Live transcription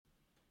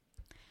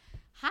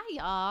Hi,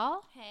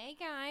 y'all. Hey,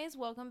 guys.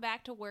 Welcome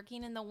back to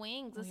Working in the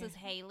Wings. This is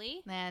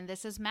Haley. And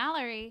this is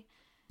Mallory.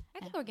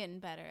 I think we're getting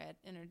better at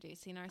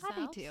introducing ourselves.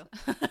 I do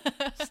too.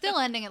 Still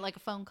ending it like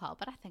a phone call,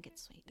 but I think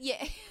it's sweet.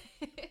 Yeah.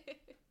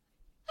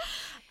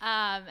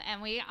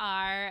 And we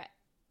are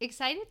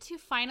excited to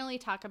finally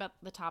talk about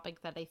the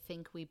topic that I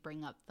think we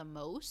bring up the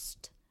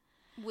most.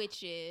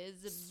 Which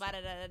is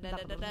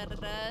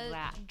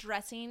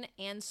dressing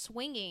and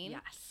swinging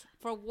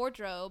for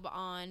wardrobe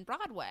on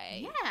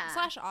Broadway.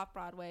 Yeah. /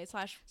 off-Broadway.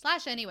 Slash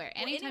anywhere.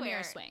 Anytime you're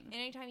a swing.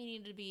 Anytime you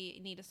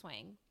need a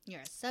swing.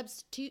 You're a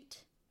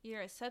substitute.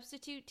 You're a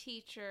substitute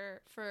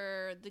teacher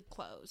for the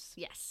clothes.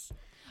 Yes.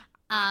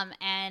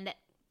 And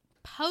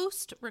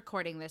post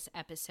recording this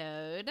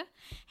episode,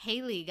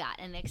 Haley got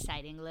an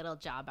exciting little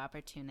job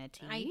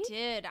opportunity. I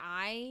did.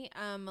 I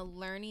am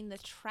learning the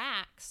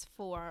tracks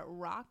for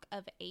Rock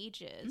of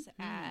Ages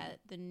at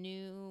the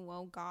New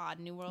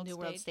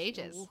World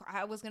Stages. Ooh,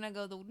 I was going to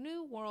go the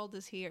New World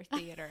is Here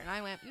Theater. And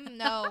I went,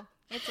 no,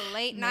 it's a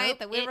late night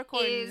that we're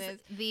recording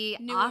this. The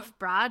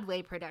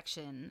off-Broadway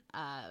production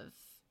of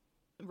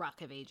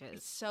Rock of Ages.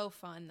 It's so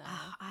fun, though.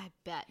 Oh, I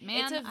bet,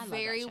 man. It's a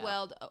very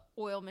well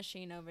oiled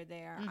machine over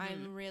there.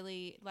 I'm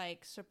really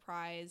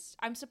surprised.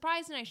 I'm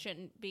surprised, and I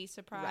shouldn't be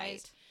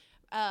surprised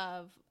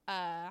of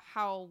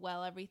how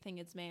well everything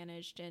is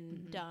managed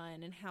and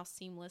done, and how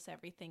seamless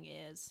everything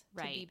is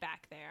to be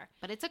back there.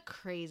 But it's a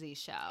crazy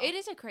show. It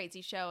is a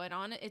crazy show,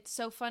 and it's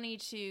so funny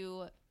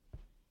to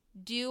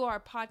do our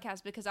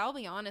podcast because I'll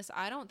be honest,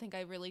 I don't think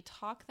I really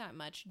talk that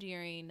much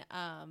during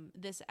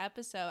this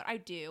episode.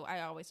 I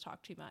always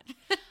talk too much.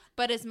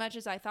 But as much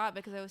as I thought,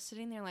 because I was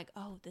sitting there like,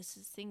 oh, this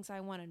is things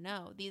I want to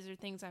know. These are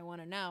things I want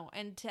to know.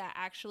 And to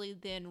actually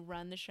then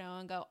run the show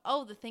and go,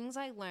 oh, the things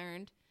I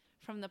learned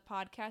from the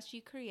podcast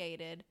you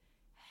created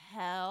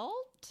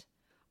helped.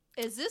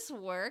 Is this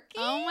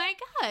working? Oh my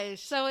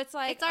gosh. So it's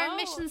like, it's our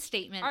mission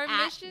statement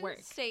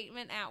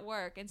statement at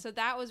work. And so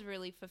that was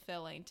really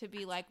fulfilling to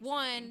be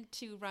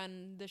to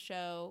run the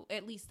show,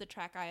 at least the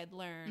track I had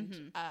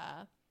learned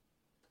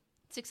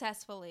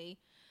successfully.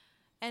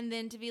 And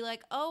then to be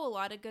like, oh, a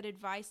lot of good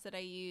advice that I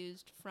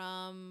used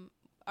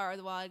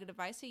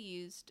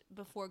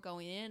before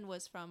going in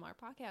was from our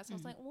podcast. I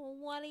was like, well,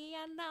 what do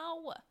you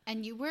know?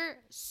 And you were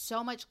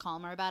so much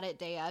calmer about it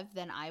day of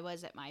than I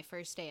was at my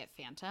first day at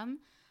Phantom.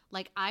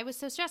 Like, I was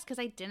so stressed because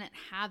I didn't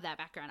have that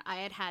background.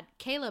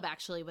 Caleb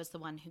actually was the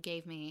one who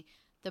gave me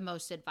the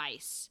most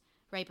advice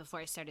right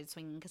before I started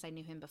swinging because I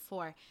knew him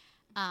before.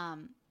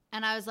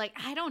 And I was like,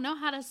 I don't know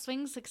how to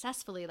swing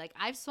successfully. Like,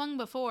 I've swung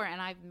before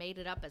and I've made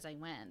it up as I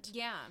went.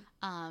 Yeah.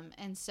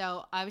 And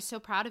so I was so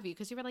proud of you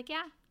because you were like,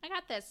 yeah, I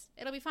got this.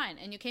 It'll be fine.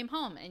 And you came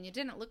home and you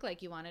didn't look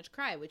like you wanted to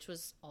cry, which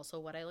was also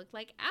what I looked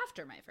like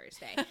after my first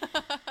day.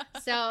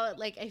 So,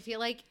 I feel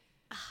like,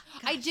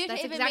 I did.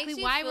 That's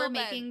exactly why we're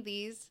making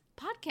these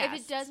podcasts.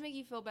 If it does make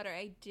you feel better,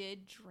 I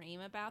did dream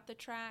about the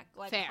track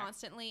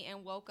constantly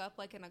and woke up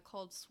in a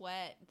cold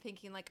sweat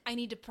thinking I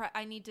need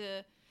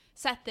to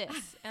set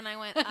this. And I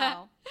went,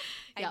 oh,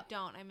 I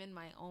don't. I'm in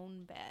my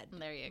own bed.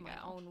 There you go. My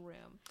own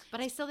room. But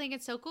I still think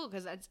it's so cool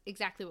because that's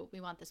exactly what we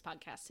want this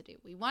podcast to do.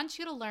 We want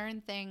you to learn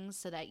things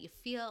so that you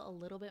feel a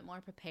little bit more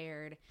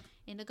prepared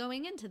into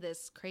going into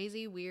this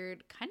crazy,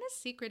 weird, kind of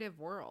secretive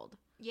world.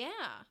 Yeah.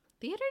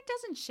 Theater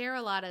doesn't share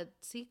a lot of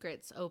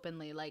secrets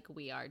openly like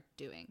we are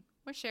doing.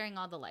 We're sharing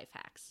all the life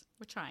hacks.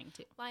 We're trying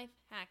to. Life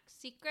hack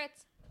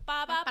secrets.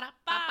 Ba ba ba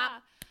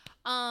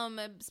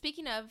ba.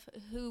 Speaking of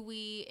who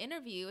we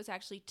interview, it's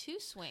actually two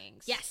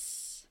swings.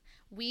 Yes.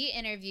 We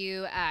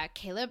interview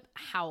Caleb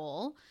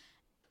Howell,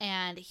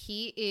 and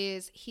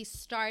he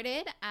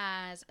started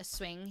as a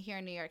swing here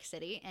in New York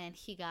City, and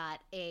he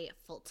got a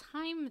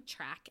full-time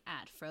track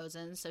at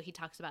Frozen, so he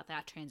talks about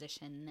that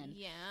transition and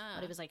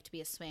what it was like to be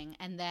a swing.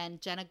 And then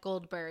Jenna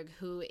Goldberg,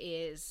 who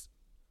is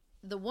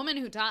the woman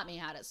who taught me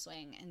how to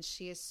swing, and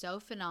she is so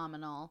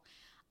phenomenal.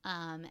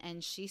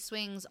 And she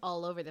swings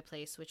all over the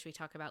place, which we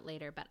talk about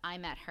later. But I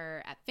met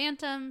her at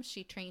Phantom.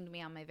 She trained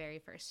me on my very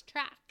first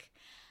track.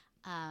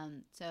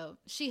 So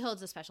she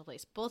holds a special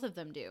place. Both of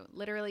them do.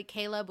 Literally,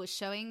 Caleb was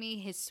showing me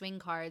his swing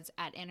cards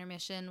at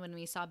intermission when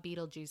we saw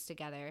Beetlejuice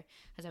together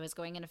as I was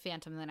going into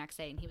Phantom the next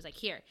day. And he was like,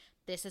 here,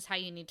 this is how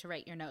you need to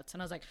write your notes.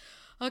 And I was like,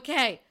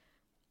 okay,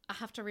 I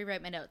have to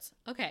rewrite my notes.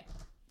 Okay.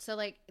 So,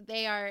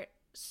 they are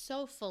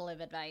so full of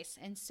advice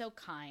and so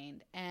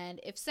kind. And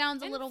if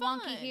sounds a little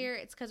wonky here,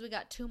 it's because we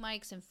got 2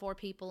 mics and 4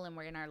 people and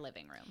we're in our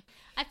living room.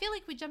 I feel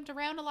like we jumped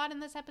around a lot in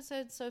this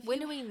episode. So when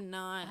do we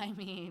not?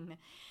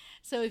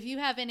 So if you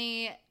have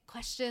any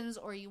questions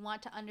or you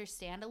want to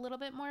understand a little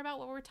bit more about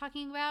what we're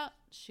talking about,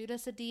 shoot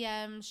us a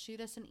DM,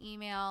 shoot us an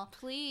email.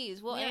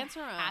 Please, we'll answer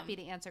them. Happy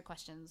to answer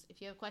questions.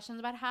 If you have questions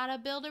about how to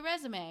build a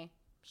resume,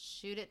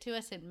 shoot it to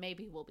us and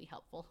maybe we'll be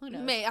helpful. Who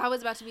knows? I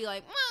was about to be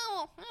like,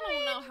 well, I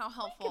don't know how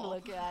helpful. We can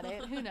look at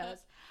it. Who knows?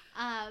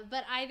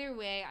 But either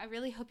way, I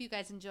really hope you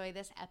guys enjoy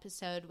this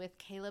episode with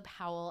Caleb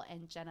Howell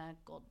and Jenna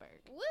Goldberg.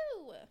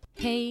 Woo!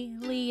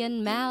 Haley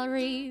and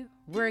Mallory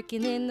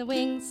working in the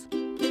wings.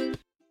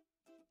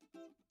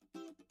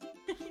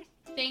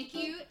 Thank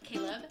you,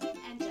 Caleb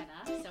and Jenna,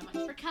 so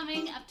much for coming.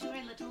 coming up to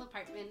our little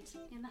apartment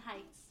in the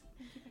Heights.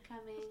 Thank you for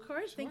coming. Of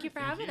course. Thank Sure, you for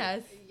thank having you.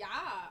 us. Yeah,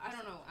 I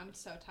don't know. I'm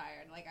so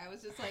tired. Like, I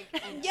was just like,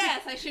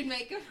 yes, I should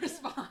make a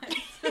response.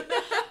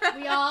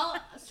 We all,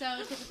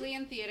 so typically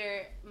in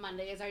theater,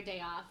 Monday is our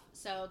day off.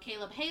 So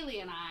Caleb, Haley,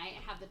 and I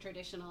have the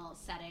traditional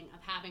setting of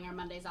having our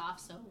Mondays off.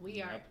 So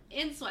we are Yep.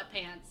 in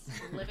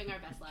sweatpants, living our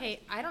best life.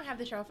 Hey, I don't have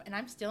the show off, and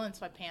I'm still in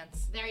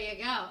sweatpants. There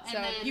you go. So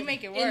then you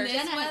make it in work. this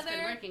Jenna has been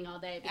weather? working all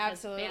day because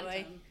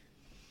Absolutely. Phantom.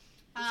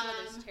 This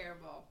weather's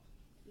terrible.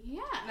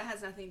 Yeah. That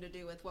has nothing to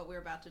do with what we're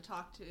about to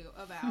talk to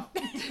about.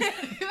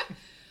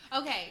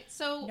 Okay,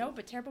 so No,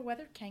 but terrible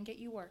weather can get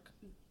you work.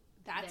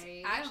 that's There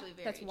you go. actually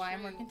very That's why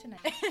I'm true. working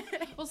tonight.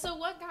 Well, so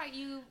what got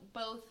you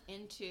both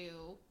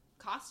into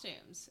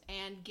costumes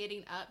and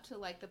getting up to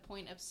like the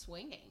point of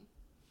swinging?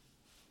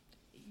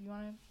 You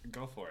want to?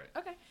 Go for it.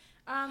 Okay.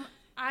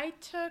 I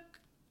took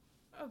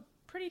a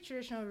pretty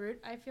traditional route,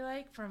 I feel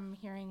like, from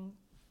hearing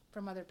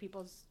from other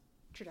people's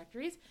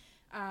trajectories.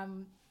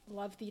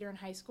 Loved theater in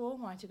high school,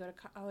 wanted to go to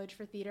college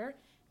for theater.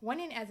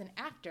 Went in as an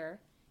actor,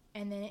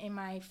 and then in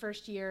my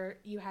first year,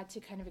 you had to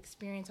kind of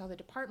experience all the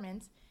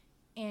departments.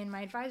 And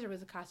my advisor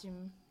was a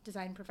costume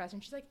design professor,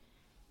 and she's like,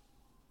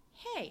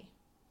 hey,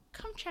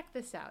 come check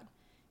this out.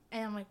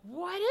 And I'm like,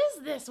 what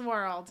is this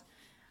world?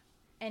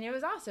 And it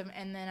was awesome.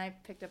 And then I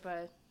picked up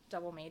a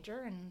double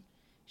major, and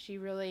she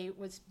really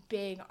was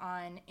big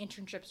on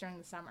internships during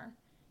the summer.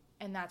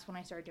 And that's when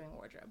I started doing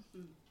wardrobe.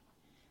 Mm.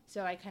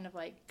 So I kind of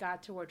like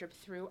got to wardrobe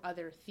through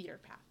other theater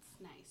paths.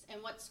 Nice.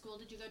 And what school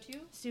did you go to?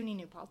 SUNY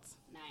New Paltz.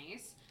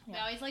 Nice. We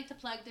Yeah. always like to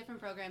plug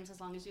different programs as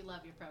long as you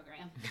love your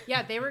program.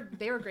 Yeah, they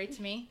were great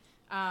to me.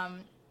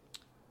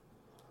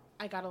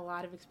 I got a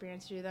lot of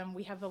experience through them.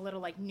 We have a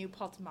little like New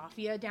Paltz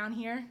Mafia down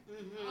here.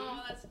 Mm-hmm.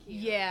 Oh, that's cute.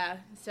 Yeah,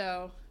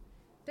 so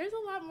there's a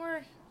lot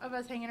more of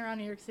us hanging around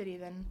New York City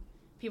than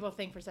people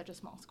think for such a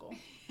small school.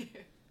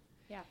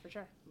 Yeah, for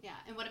sure. Yeah.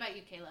 And what about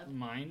you, Caleb?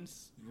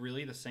 Mine's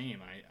really the same.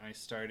 I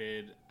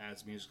started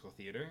as musical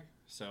theater,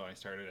 so I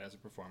started as a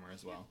performer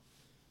as well,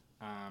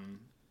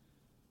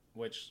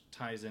 which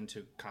ties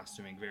into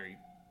costuming very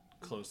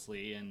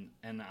closely.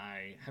 And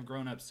I have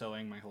grown up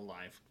sewing my whole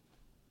life,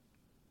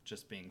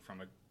 just being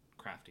from a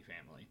crafty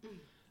family.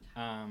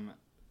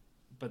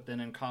 But then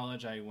in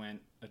college, I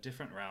went a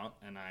different route,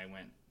 and I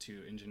went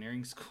to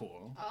engineering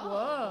school, Oh,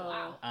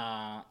 Whoa.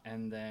 wow.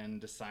 and then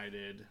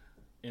decided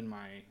in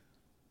my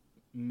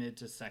mid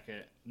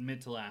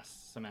to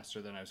last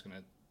semester that I was going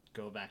to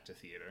go back to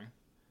theater.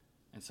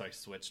 And so I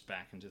switched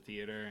back into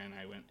theater, and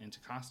I went into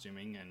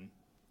costuming and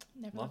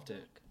Never loved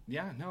looked it.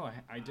 Yeah, no,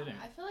 I didn't.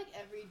 I feel like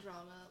every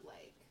drama,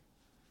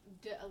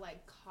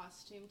 like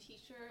costume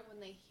teacher, when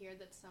they hear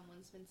that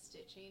someone's been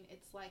stitching,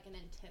 it's like an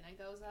antenna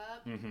goes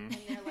up, Mhm. and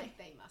they're like,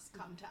 they must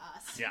come to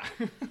us. Yeah.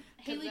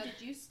 Haley, that-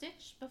 did you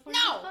stitch before? No!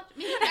 You taught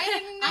me? I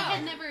didn't know. I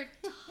had never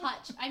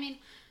touched. I mean,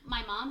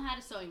 my mom had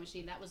a sewing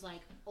machine that was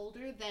like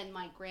older than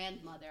my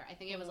grandmother. I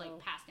think it was like Whoa.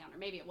 passed down, or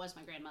maybe it was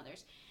my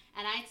grandmother's.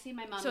 And I'd see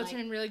my mom So like,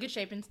 it's in really good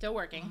shape and still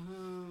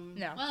working.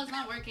 No. well, it's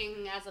not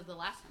working as of the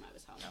last time I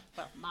was home.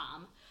 well.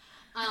 Mom.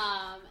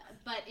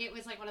 But it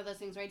was like one of those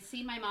things where I'd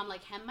see my mom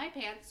like hem my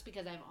pants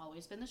because I've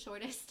always been the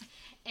shortest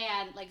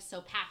and like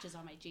sew patches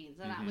on my jeans.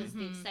 And that was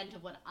the extent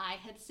of what I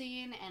had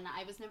seen. And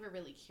I was never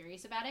really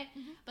curious about it.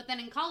 But then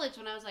in college,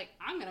 when I was like,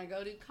 I'm going to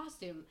go do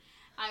costume,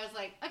 I was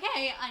like,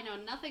 okay, I know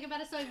nothing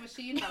about a sewing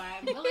machine, but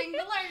I'm willing to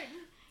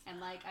learn. And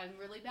like, I'm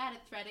really bad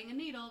at threading a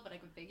needle, but I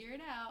can figure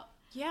it out.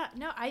 Yeah,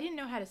 no, I didn't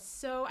know how to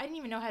sew. I didn't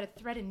even know how to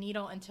thread a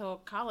needle until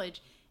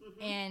college.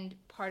 And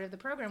part of the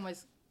program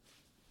was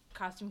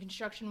Costume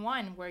Construction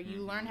 1, where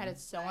you learn how to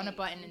sew on a Right.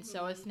 button and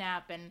sew a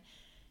snap and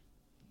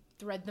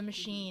thread the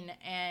machine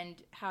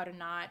and how to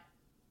not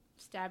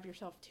stab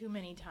yourself too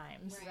many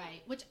times.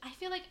 Right. Which I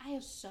feel like I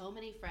have so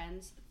many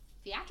friends,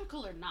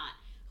 theatrical or not,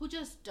 who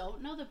just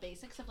don't know the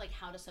basics of like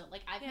how to sew.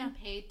 Like I've Yeah. been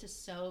paid to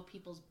sew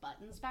people's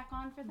buttons back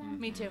on for them.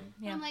 Me too. And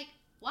Yeah. I'm like,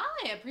 while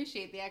I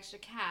appreciate the extra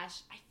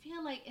cash, I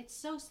feel like it's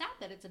so sad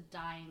that it's a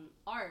dying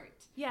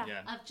art Yeah.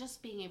 Yeah. of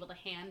just being able to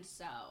hand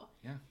sew.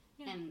 Yeah.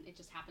 Yeah. And it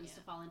just happens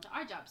to fall into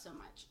our job so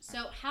much.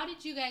 So how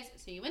did you guys,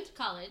 so you went to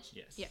college,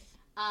 Yes. Yes.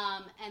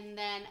 and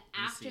then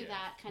after UCF.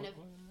 that kind of,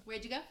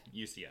 where'd you go?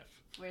 UCF,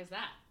 Where's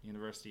that?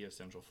 University of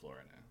Central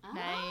Florida.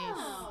 Nice.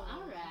 Oh,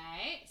 all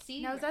right.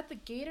 See, Now, is that the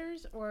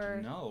Gators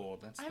or? No,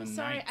 that's the I'm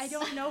sorry, Knights. I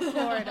don't know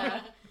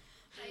Florida.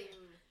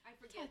 I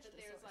forget that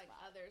there's like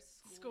other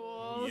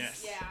Schools.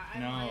 Yes. Yeah,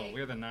 I'm no, like-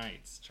 we're the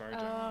Knights. Charge 'em.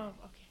 Oh,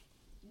 okay.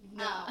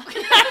 No.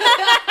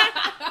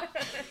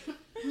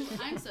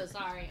 I'm so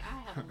sorry. I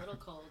have a little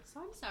cold, so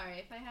I'm sorry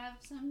if I have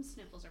some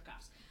sniffles or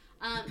coughs.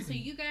 So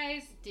you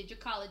guys did your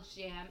college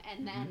jam,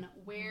 and then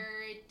where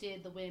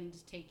did the wind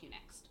take you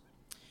next?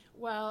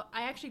 Well,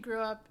 I actually grew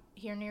up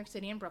here in New York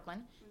City in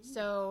Brooklyn.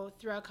 So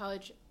throughout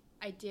college,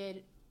 I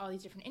did all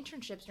these different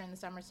internships during the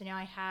summer. So now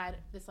I had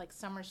this like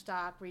summer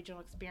stock regional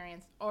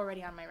experience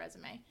already on my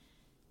resume.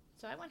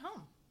 So I went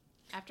home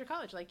after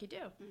college, like you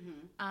do.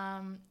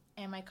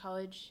 And my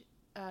college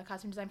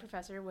costume design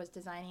professor was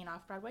designing an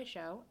off-Broadway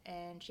show,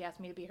 and she asked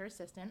me to be her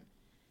assistant.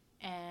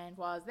 And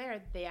while I was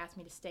there, they asked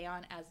me to stay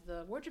on as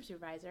the wardrobe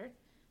supervisor.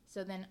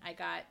 So then I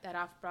got that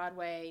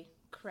off-Broadway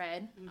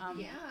cred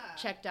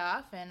checked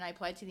off, and I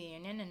applied to the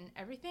union, and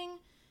everything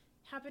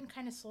happened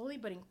kind of slowly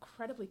but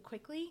incredibly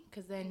quickly,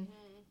 because then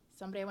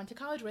somebody I went to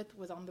college with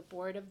was on the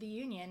board of the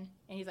union,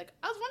 and he's like,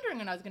 I was wondering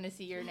when I was going to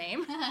see your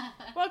name.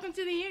 Welcome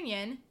to the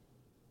union.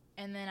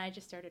 And then I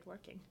just started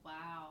working.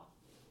 Wow.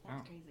 That's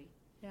Wow. crazy.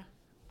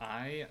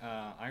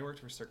 I worked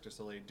for Cirque du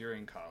Soleil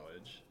during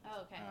college,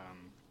 Oh, okay.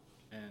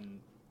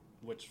 and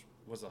which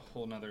was a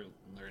whole nother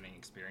learning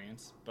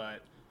experience.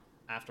 But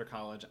after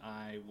college,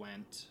 I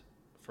went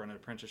for an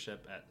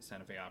apprenticeship at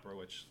Santa Fe Opera,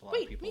 which a lot of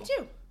Wait, people. me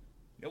too.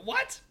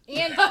 What?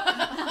 And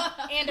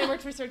I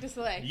worked for Cirque du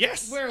Soleil.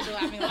 Yes. We're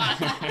overlapping a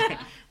lot.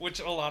 Which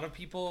a lot of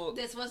people.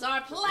 This was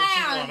our Which a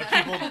lot plan.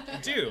 of people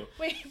do.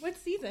 Wait, what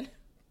season?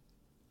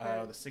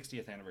 The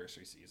 60th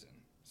anniversary season.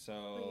 What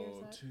year So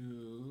is that?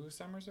 2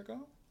 summers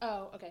ago.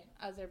 Oh, okay.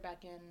 I was there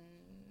back in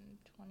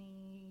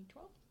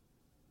 2012.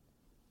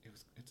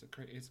 It's a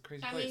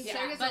crazy I place. mean, Yeah,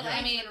 Circus but, Soleil's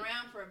I mean- been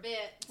around for a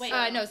bit. Wait,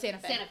 No, Santa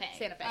Fe. Santa Fe.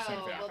 Santa Fe. Oh,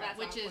 Santa Fe well, Opera. that's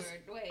Which is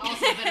awkward. Wait.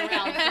 also been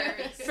around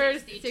for For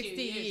 62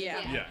 60, years.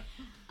 yeah.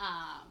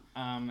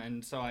 Yeah.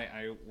 And so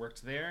I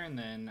worked there, and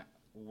then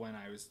when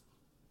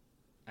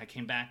I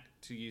came back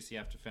to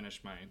UCF to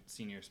finish my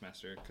senior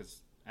semester,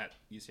 because at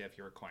UCF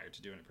you're required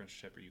to do an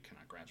apprenticeship or you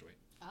cannot graduate.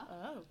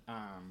 Oh.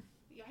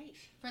 Yikes.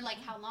 For like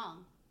how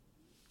long?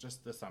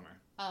 Just the summer.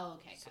 Oh,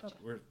 okay, So gotcha.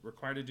 we're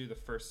required to do the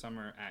first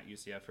summer at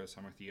UCF for the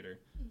summer theater,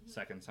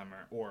 second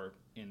summer, or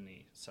in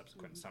the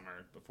subsequent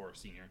summer before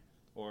senior,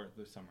 or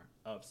the summer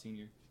of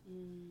senior.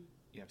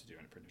 You have to do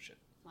an apprenticeship.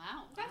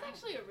 Wow. That's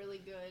actually a really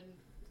good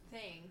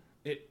thing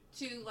It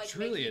to like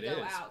truly make it you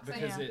go is out. 'Cause I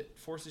because Yeah. it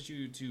forces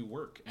you to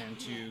work and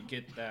to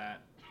get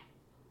that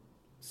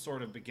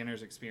sort of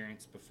beginner's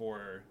experience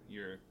before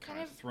you're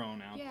kind of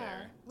thrown out Yeah.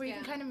 there. Where you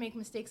can Yeah. kind of make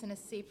mistakes in a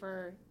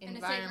safer in a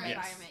safer environment. Yes.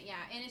 environment,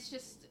 yeah. And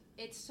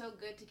it's so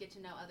good to get to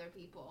know other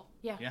people.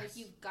 Yeah. Yes. Like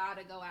you've got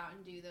to go out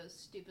and do those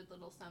stupid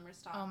little summer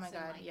stops. Oh my and,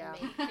 God, like, yeah.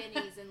 make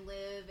pennies and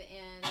live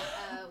in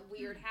a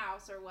weird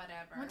house or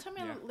whatever. One time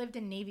Yeah. I lived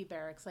in Navy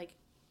barracks. Like,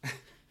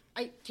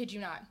 I kid you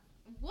not.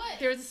 What?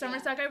 There was a summer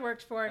Yeah. stock I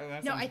worked for. Oh,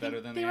 that No, sounds I better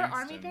think than they the were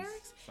Army Axtons.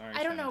 barracks. Sorry,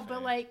 I don't know, Santa but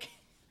Fe. like,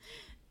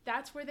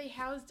 that's where they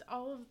housed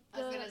all of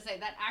I was the. gonna say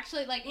that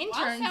actually like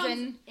interns sounds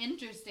and-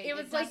 interesting. it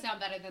was It like- does sound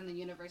better than the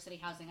university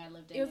housing I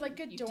lived in. It was like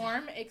a Utah.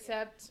 dorm,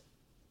 except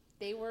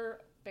they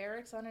were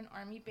barracks on an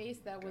Army base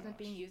that wasn't Gosh.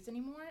 being used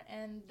anymore,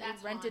 and they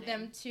That's rented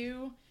them haunted.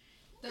 to.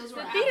 Those The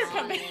were theater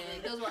absolutely. company.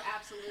 Those were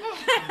absolutely.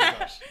 Oh my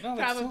gosh. No,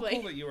 that's Probably. so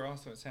cool that you were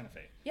also at Santa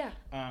Fe. Yeah.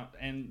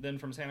 And then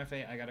from Santa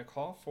Fe, I got a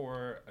call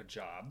for a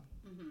job,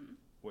 Mm-hmm.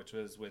 which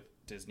was with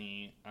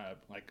Disney,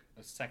 like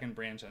a second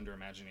branch under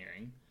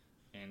Imagineering,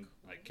 and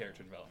like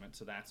character development.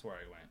 So that's where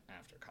I went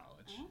after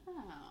college.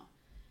 Oh.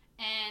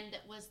 And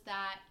was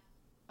that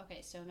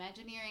okay? So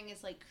Imagineering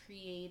is like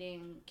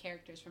creating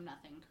characters from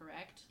nothing,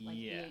 correct? Like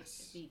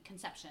Yes. The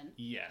conception.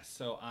 Yes.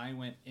 So I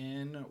went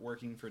in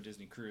working for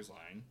Disney Cruise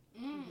Line,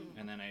 Mm.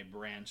 and then I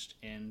branched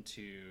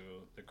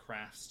into the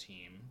crafts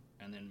team,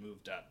 and then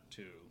moved up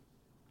to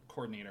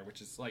coordinator,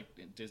 which is like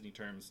in Disney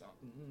terms,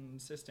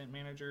 assistant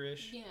manager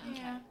ish.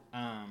 Yeah.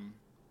 Yeah.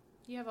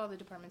 You have all the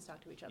departments talk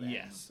to each other.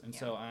 Yes, and yeah.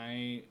 so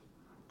I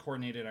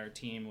coordinated our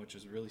team, which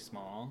was really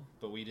small,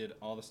 but we did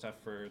all the stuff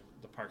for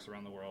the parks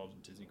around the world,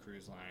 Disney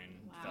Cruise Line,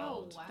 Wow.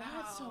 Feld. Wow.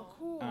 That's so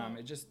cool.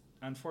 It just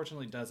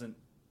unfortunately doesn't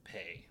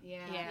pay.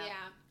 Yeah. Yeah. Yeah.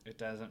 It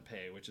doesn't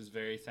pay, which is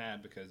very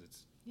sad because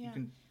it's yeah. you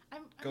can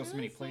I'm go so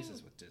many really places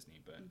seeing with Disney,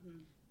 but Mm-hmm.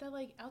 that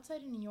like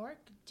outside of New York,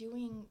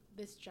 doing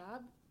this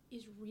job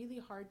is really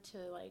hard to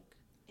like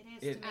It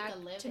is It- to make a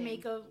living. to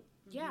make a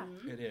yeah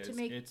Mhm. it is. to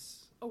make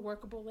It's a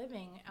workable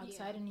living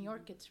outside Yeah. of New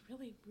York. It's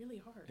really really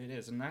hard. it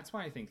is, and that's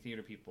why I think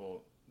theater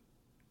people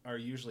are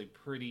usually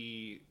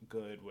pretty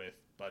good with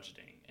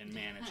budgeting and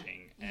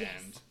managing,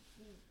 Yes.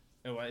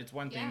 and it's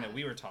one thing Yeah. that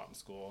we were taught in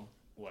school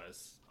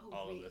was Oh,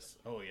 all wait. of this.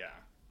 Oh yeah.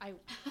 I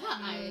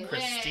I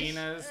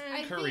Christina's I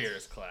think-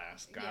 careers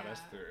class got us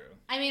Yeah. through.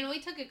 I mean, we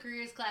took a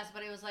careers class,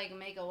 but it was like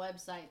make a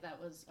website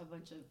that was a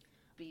bunch of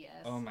BS.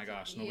 Oh my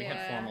gosh, no, we had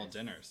Yes. formal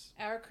dinners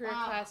our career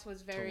Wow. class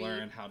was very to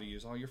learn how to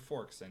use all your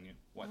forks and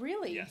what.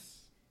 Really? Yes.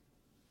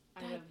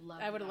 I would have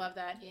loved. I would have loved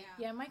that.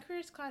 Yeah. My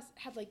careers class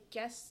had like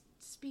guest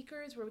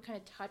speakers where we kind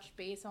of touched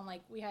base on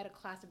like we had a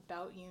class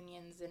about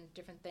unions and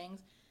different things,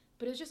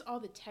 but it was just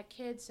all the tech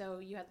kids. So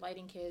you had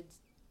lighting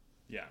kids,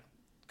 Yeah.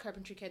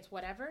 carpentry kids,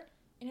 whatever,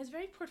 and it was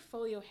very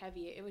portfolio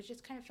heavy. It was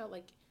just kind of felt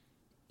like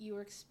you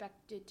were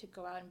expected to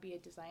go out and be a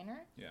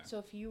designer. Yeah. So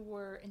if you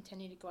were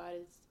intending to go out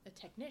as a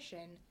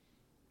technician,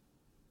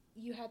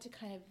 you had to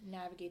kind of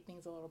navigate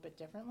things a little bit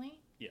differently.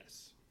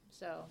 Yes.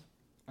 So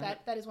I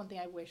that is one thing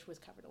I wish was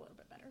covered a little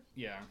bit better.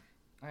 Yeah.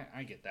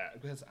 I get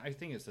that because I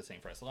think it's the same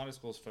for us. A lot of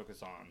schools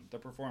focus on the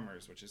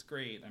performers, which is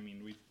great. I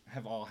mean, we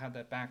have all had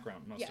that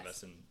background, most of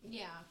Yes. us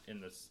Yeah.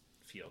 in this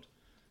field.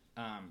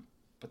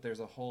 But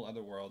there's a whole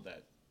other world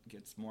that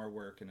gets more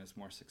work and is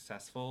more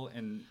successful.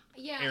 And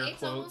Yeah, Air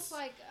it's almost quotes,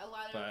 like a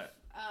lot of but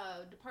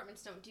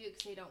departments don't do it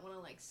because they don't want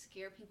to like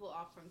scare people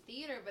off from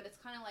theater, but it's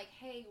kind of like,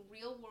 hey,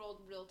 real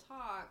world, real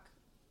talk.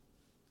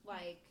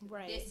 Like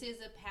Right. this is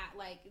a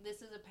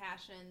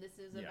passion. This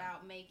is Yeah.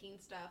 about making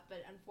stuff,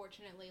 but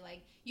unfortunately,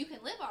 like you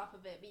can live off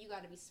of it, but you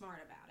got to be smart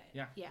about it.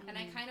 Yeah. Yeah. And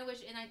I kind of wish,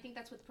 and I think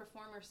that's with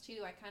performers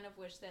too. I kind of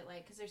wish that,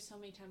 like, because there's so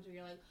many times where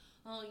you're like,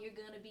 oh, you're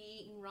gonna be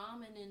eating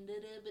ramen and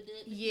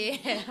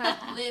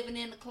Yeah. living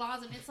in the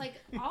closet. And it's like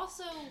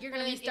also You're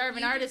gonna but be if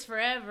starving you artists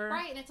forever.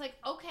 Right, and it's like,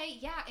 okay,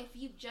 yeah, if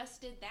you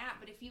just did that,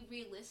 but if you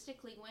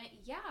realistically went,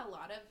 yeah, a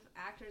lot of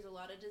actors, a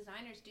lot of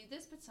designers do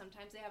this, but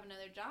sometimes they have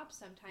another job,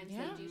 sometimes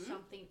Yeah. they do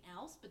something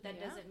else, but that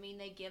Yeah. doesn't mean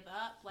they give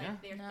up, like, Yeah.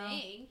 their No.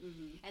 thing,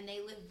 Mm-hmm. and they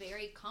live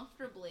very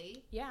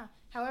comfortably. Yeah.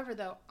 However,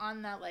 though,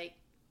 on that like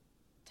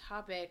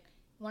topic,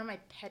 one of my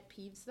pet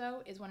peeves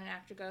though is when an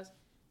actor goes,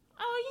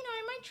 "Oh,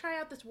 I might try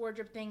out this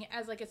wardrobe thing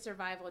as like a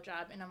survival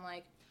job," and I'm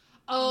like,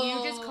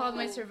 "You just called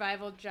my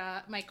survival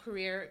job, my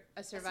career,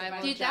 a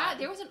survival Dude, job."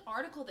 there was an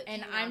article that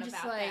And came I'm out just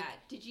about like,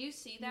 that. Did you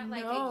see that?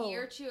 Like no. a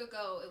year or two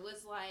ago, it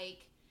was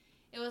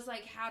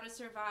like how to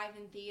survive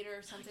in theater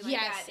or something like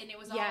Yes, that, and it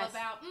was yes. all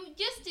about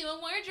just do a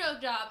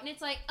wardrobe job, and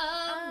it's like,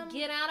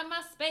 get out of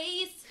my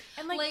space,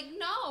 and like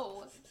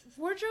no.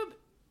 wardrobe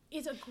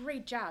is a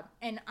great job,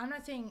 and I'm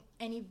not saying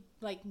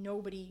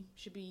nobody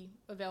should be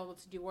available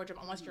to do wardrobe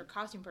unless you're a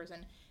costume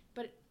person,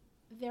 but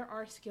there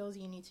are skills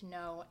you need to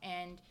know,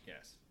 and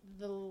Yes.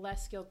 the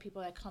less skilled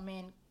people that come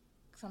in,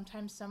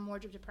 sometimes some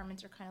wardrobe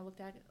departments are kind of looked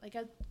at like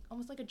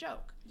almost like a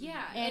joke.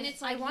 Yeah, And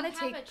it's like I want you to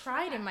have take a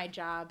pride in track. my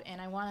job, and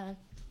I want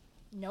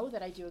to know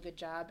that I do a good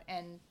job,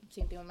 and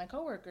same thing with my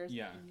coworkers.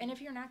 Yeah. And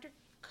if you're an actor,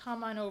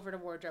 come on over to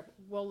wardrobe.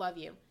 We'll love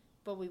you,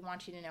 but we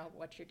want you to know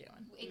what you're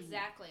doing.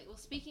 Exactly. Well,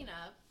 speaking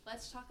of,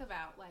 let's talk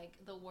about like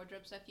the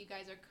wardrobe stuff you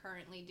guys are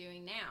currently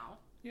doing now,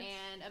 Yes.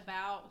 and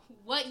about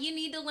what you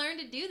need to learn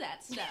to do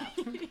that stuff.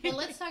 Well,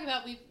 let's talk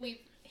about we've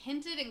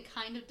hinted and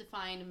kind of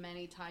defined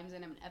many times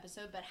in an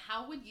episode, but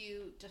how would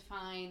you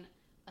define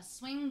a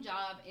swing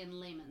job in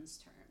layman's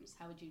terms?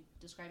 How would you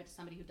describe it to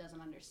somebody who doesn't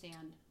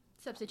understand?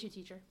 Substitute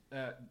teacher.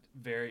 Yeah.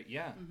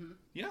 Mm-hmm.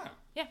 Yeah.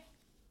 Yeah.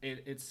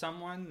 It's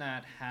someone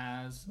that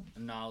has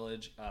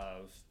knowledge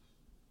of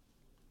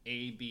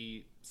A,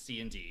 B,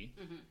 C, and D.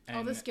 Mm-hmm.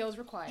 All the skills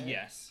required.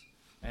 Yes.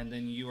 And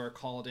then you are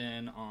called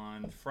in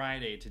on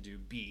Friday to do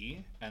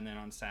B, and then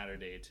on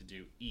Saturday to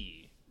do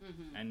E.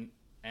 Mm-hmm.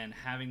 And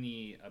having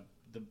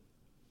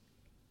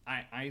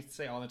I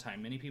say all the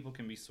time, many people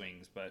can be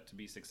swings, but to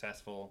be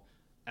successful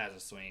as a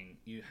swing,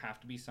 you have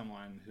to be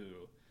someone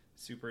who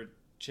super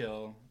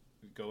chill,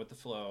 go with the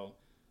flow,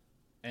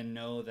 and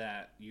know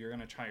that you're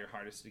going to try your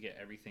hardest to get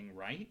everything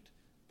right,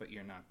 but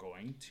you're not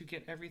going to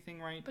get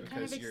everything right But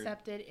kind of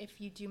accept it if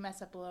you do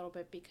mess up a little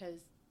bit,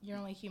 because you're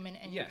only human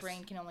and your Yes.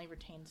 brain can only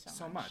retain so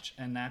so much. much.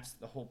 And that's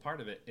the whole part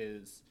of it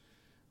is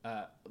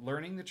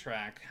learning the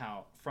track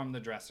how from the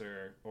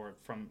dresser or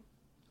from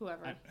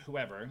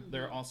Whoever.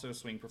 they're also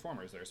swing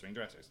performers, they're swing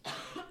dressers.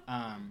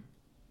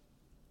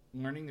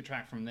 Learning the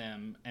track from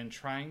them and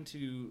trying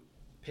to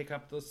pick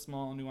up the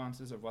small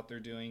nuances of what they're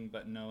doing,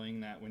 but knowing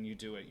that when you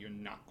do it, you're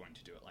not going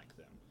to do it like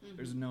them.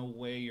 There's no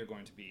way you're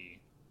going to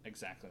be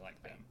exactly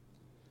like them.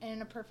 And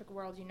in a perfect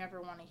world, you never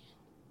want to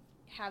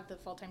have the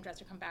full-time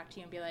dresser come back to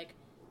you and be like,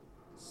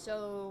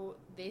 so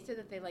they said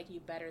that they like you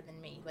better than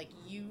me. Like,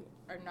 you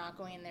are not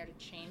going in there to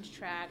change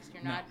tracks.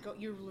 You're not.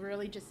 You're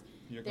really just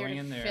You're there going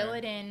to in there. fill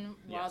it in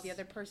while the Yes.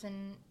 other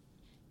person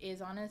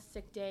is on a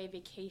sick day,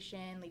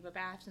 vacation, leave of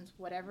absence,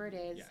 whatever it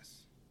is.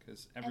 Yes,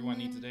 because everyone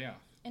needs a then- day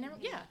off. And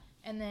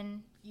and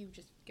then you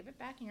just give it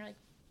back, and you're like,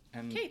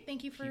 And okay,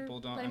 thank you for people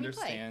don't letting me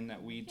play. understand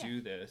that we Yeah.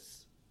 do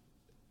this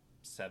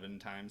 7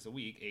 times a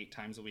week, 8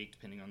 times a week,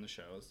 depending on the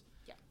shows.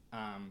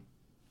 Yeah.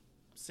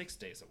 6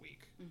 days a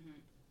week. Mm-hmm.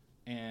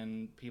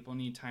 And people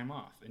need time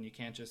off, and you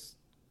can't just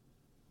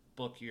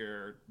book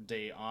your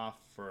day off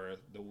for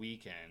the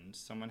weekend.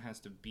 Someone has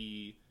to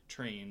be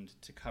trained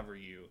to cover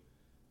you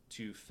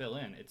to fill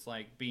in. It's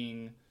like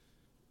being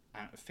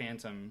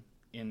Phantom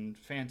in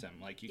Phantom.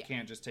 Like, you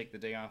can't just take the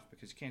day off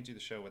because you can't do the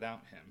show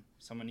without him.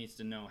 Someone needs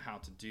to know how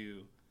to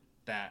do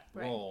that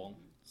Right. role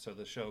so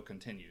the show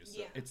continues. So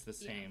Yeah. it's the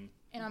same.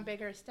 And on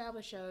bigger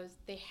established shows,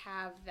 they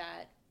have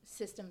that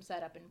system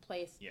set up in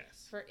place.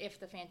 Yes. For if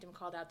the Phantom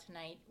called out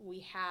tonight, we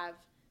have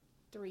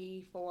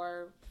 3,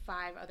 4,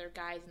 5 other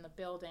guys in the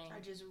building Are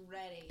just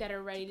ready. that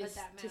are ready put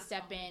that to mask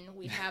step on. in.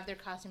 We have their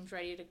costumes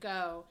ready to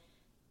go.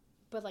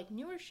 But like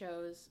newer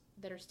shows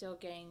that are still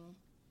getting,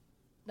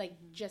 like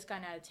just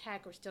gotten out of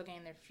tech or still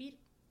getting their feet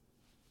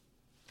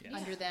Yes.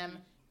 under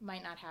them,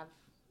 might not have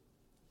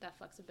that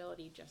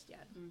flexibility just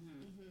yet.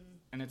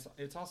 And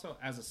it's also,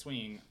 as a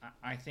swing,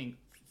 I think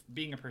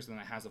being a person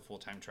that has a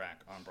full-time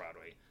track on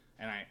Broadway,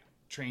 and I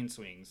train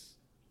swings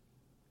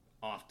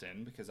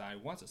often because I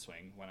was a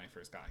swing when I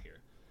first got here,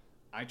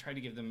 I try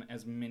to give them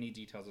as many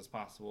details as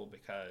possible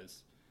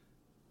because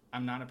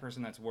I'm not a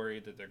person that's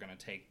worried that they're going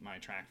to take my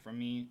track from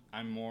me.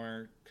 I'm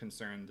more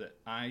concerned that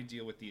I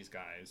deal with these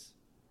guys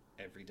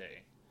every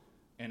day.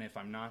 And if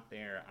I'm not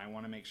there, I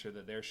want to make sure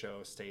that their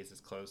show stays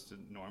as close to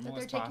normal That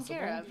they're as taken possible.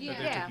 care of. That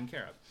Yeah. they're taken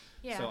care of.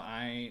 Yeah. So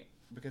I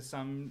because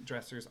some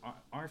dressers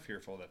are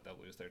fearful that they'll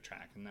lose their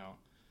track, and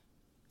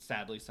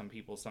sadly, some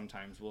people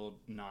sometimes will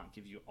not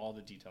give you all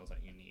the details that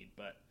you need.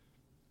 But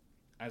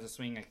as a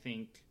swing, I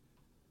think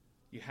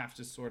you have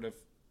to sort of.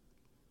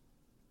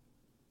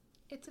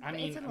 It's a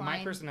my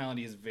line.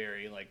 personality is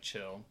very like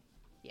chill.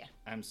 Yeah.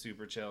 I'm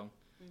super chill.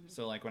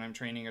 So like when I'm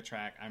training a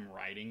track, I'm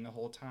riding the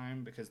whole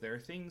time, because there are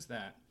things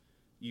that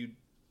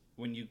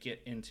when you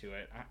get into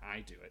it, I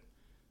do it.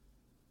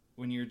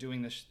 When you're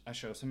doing a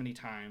show so many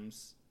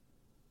times,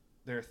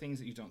 there are things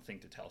that you don't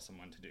think to tell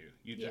someone to do.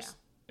 You just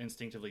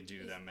instinctively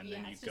do them, and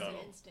then you it's go. just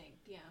an instinct.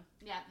 Yeah.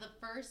 Yeah, the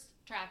first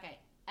track I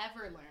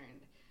ever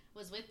learned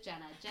was with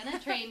Jenna. Jenna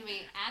trained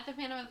me at the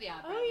Phantom of the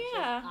Opera, which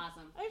was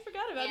awesome. I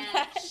forgot about And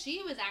that.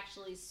 she was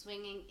actually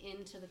swinging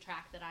into the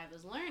track that I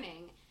was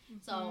learning.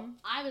 So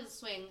I was a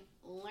swing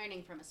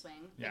learning from a swing.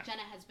 Yeah. But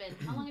Jenna has been,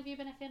 how long have you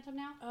been a Phantom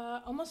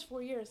now? Almost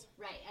 4 years.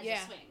 Right,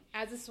 as a swing.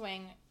 As a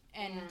swing.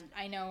 And And-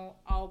 I know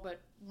all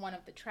but one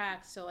of the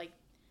tracks. So, like,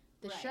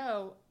 the Right.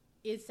 show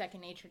is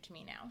second nature to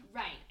me now.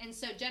 Right. And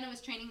so Jenna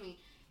was training me,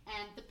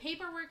 and the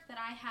paperwork that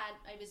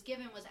I was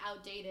given was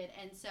outdated,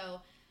 and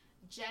so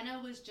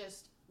Jenna was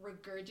just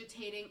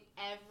regurgitating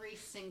every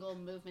single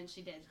movement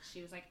she did.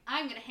 She was like,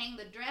 I'm going to hang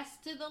the dress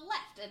to the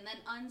left and then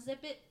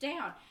unzip it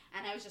down.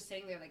 And I was just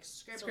sitting there like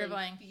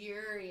scribbling.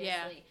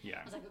 Furiously.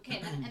 Yeah. I was like,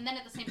 okay. And then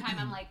at the same time,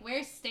 I'm like,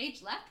 where's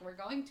stage left? We're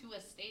going to a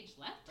stage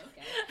left?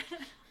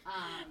 Okay.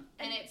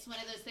 And it's one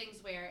of those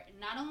things where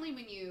not only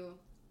when you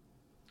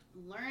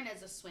learn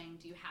as a swing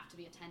do you have to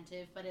be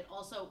attentive, but it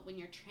also, when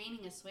you're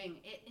training a swing,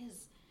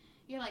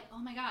 you're like, oh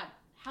my God,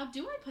 how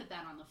do I put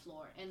that on the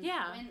floor? And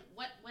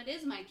what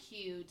is my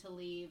cue to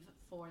leave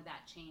for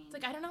that change? It's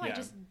like, I don't know, I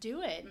just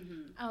do it.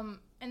 Mm-hmm.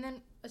 And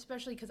then,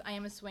 especially because I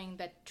am a swing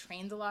that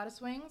trains a lot of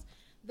swings,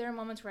 there are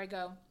moments where I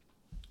go,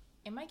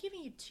 am I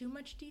giving you too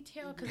much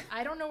detail? Because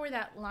I don't know where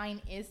that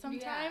line is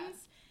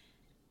sometimes.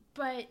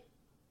 But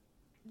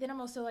then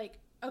I'm also like,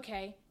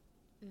 okay,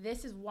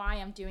 this is why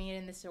I'm doing it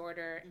in this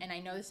order. And I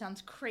know this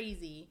sounds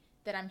crazy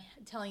that I'm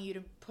telling you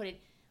to put it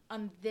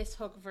on this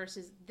hook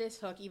versus this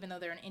hook, even though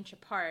they're an inch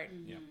apart.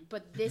 Yeah.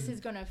 But this is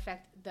going to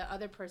affect the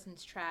other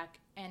person's track.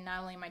 And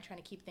not only am I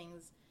trying to keep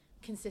things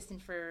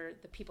consistent for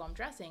the people I'm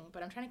dressing,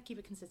 but I'm trying to keep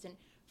it consistent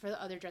for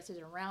the other dressers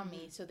around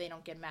me so they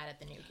don't get mad at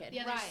the new kid.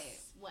 Yeah,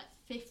 there's,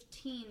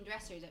 15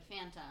 dressers at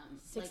Phantom?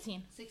 16.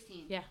 Like,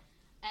 16. Yeah.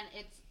 And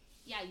it's,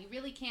 you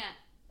really can't.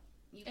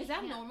 Is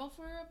that normal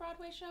for a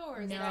Broadway show,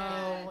 or is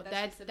No,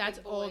 just the that's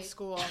big old boys?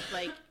 school.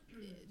 Like,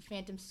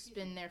 Phantom's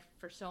been there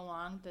for so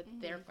long that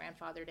they're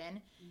grandfathered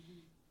in.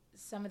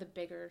 Some of the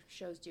bigger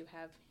shows do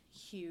have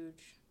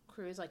huge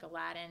crews, like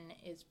Aladdin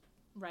is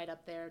right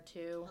up there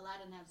too.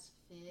 Aladdin has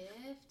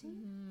 50?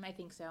 I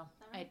think so.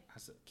 Right?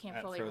 Can't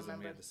at fully Frozen,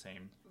 remember. we have the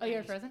same. Oh, you're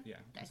at Frozen? Yeah,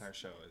 because Nice. our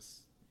show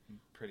is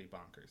pretty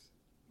bonkers.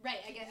 Right,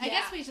 I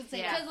guess we should say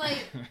Yeah.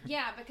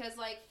 that. Because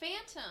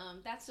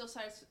Phantom, that still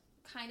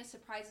kind of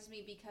surprises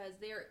me because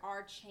there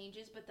are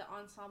changes, but the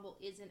ensemble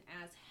isn't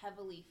as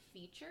heavily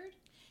featured.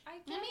 I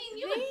guess. I mean,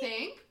 you would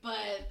think,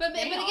 but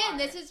again, are.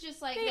 this is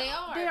just like they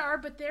are. They are,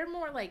 but they're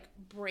more like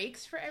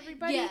breaks for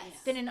everybody Yes.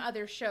 than in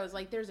other shows.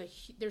 Like there's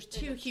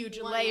two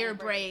huge one layer layer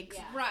break, breaks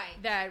yeah.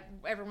 Right. that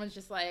everyone's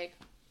just like,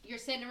 You're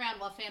sitting around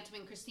while Phantom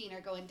and Christine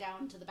are going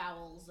down to the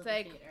bowels of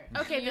like, the theater.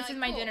 okay, You're this like, is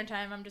my cool. dinner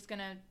time. I'm just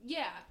gonna.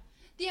 Yeah,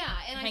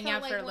 and Hang I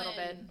out felt for like a little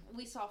when bit.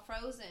 we saw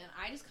Frozen,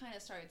 I just kind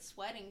of started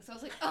sweating. So I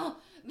was like, oh,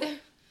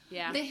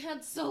 Yeah. they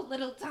had so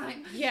little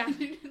time. Yeah.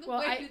 Well,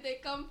 Where did they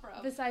come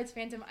from? Besides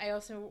Phantom, I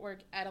also work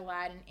at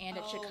Aladdin and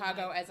at Oh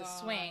Chicago my as a God.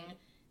 swing.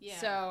 Yeah.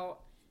 So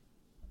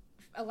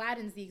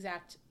Aladdin's the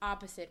exact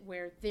opposite,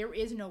 where there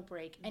is no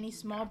break. Any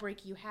small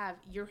break you have,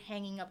 you're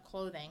hanging up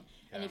clothing.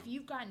 And Yeah. if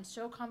you've gotten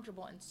so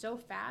comfortable and so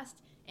fast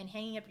in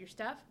hanging up your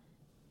stuff,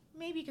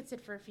 maybe you could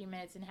sit for a few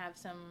minutes and have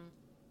some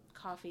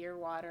coffee or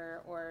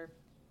water or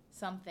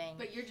something.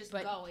 But you're just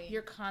But going.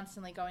 you're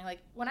constantly going. Like,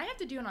 when I have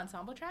to do an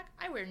ensemble track,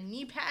 I wear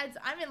knee pads.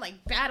 I'm in,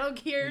 like, battle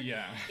gear.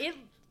 Yeah. It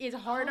is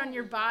hard on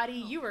your body.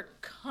 You are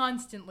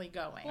constantly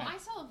going. Well, I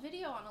saw a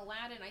video on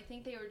Aladdin. I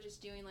think they were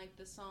just doing like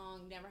the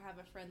song "Never Have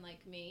a Friend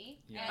Like Me."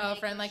 Yeah. And Oh, they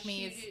Friend were Like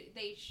Me is-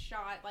 They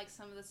shot like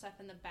some of the stuff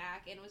in the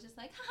back, and it was just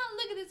like, "Haha,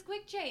 look at this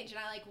quick change!" And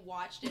I like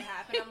watched it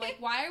happen. I'm like,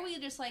 why are we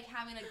just like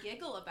having a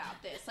giggle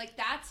about this? Like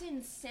that's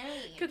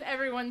insane. Because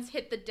everyone's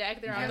hit the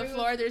deck, they're on the Everyone-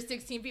 floor, there's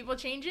 16 people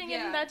changing,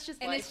 and that's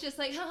just and like, it's just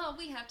like, haha,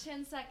 we have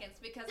 10 seconds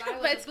because I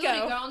was Let's a booty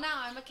go. girl, now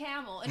I'm a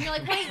camel. And you're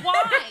like, wait,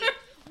 why?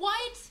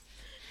 What?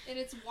 And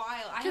it's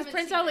wild. I because haven't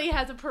Prince seen Ali it.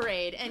 has a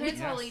parade, and Prince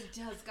Yes. Ali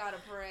does got a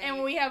parade.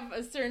 and we have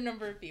a certain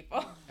number of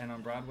people. And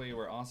on Broadway,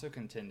 we're also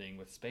contending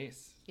with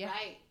space. Yeah.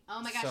 Right.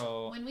 Oh my gosh.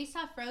 So- when we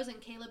saw Frozen,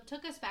 Caleb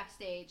took us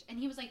backstage, and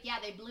he was like, "Yeah,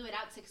 they blew it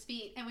out 6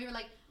 feet," and we were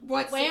like,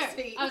 What's "Where?" 6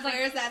 feet? I was like,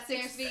 Where's that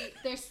 6 feet?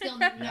 There's still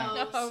no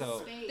No.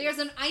 So- space. There's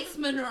an ice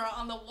menorah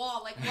on the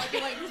wall. Like, what do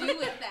I do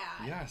with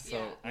that? Yeah,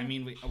 so I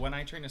mean, when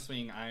I train a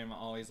swing, I'm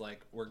always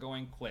like, we're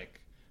going quick.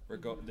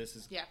 This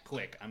is Yeah.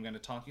 quick. I'm going to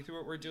talk you through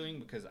what we're doing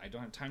because I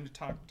don't have time to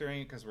talk during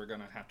it because we're going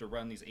to have to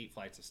run these 8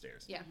 flights of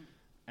stairs. Yeah.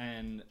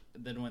 And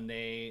then when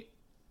they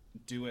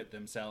do it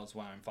themselves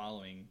while I'm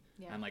following.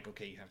 Yeah. I'm like,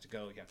 okay, you have to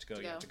go, you have to go,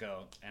 To you go. have to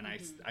go. And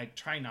I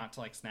try not to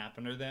like snap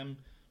under them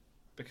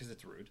because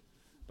it's rude.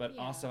 But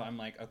Yeah. also I'm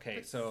like,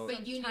 okay, so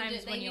But you need Sometimes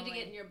to, they when need you to get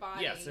only- in your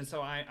body. yes, and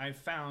so I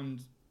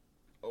found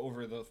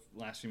over the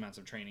last few months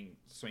of training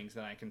swings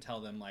that I can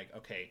tell them like,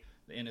 okay,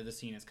 the end of the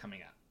scene is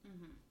coming up.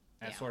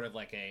 As Yeah. sort of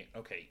like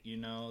okay, you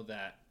know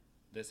that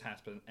this has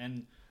been,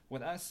 and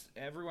with us,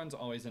 everyone's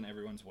always in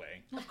everyone's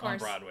way Of on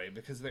course. Broadway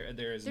because there's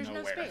There's no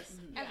nowhere. space.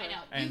 Yeah, Ever. I know.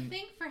 You And-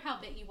 think for how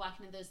big you walk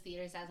into those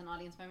theaters as an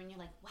audience member, and you're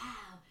like,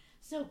 wow,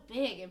 so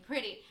big and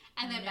pretty.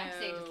 And then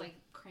backstage No. it's like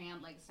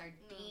crammed like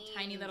sardines.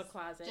 Tiny little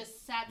closet.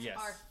 Just sets Yes.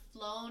 are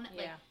flown. Like,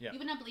 Yeah. Yeah. you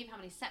would not believe how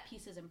many set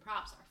pieces and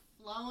props are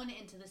flown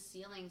into the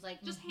ceilings,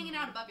 like just hanging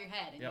out above your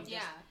head. And Yep. you Yeah.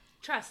 just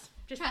Trust.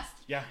 Just trust.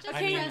 Yeah, Just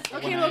I mean, trust.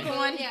 Okay, when local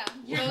I, one.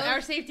 Yeah.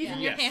 Our safety's in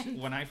your yes, hands.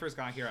 when I first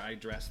got here, I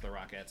dressed the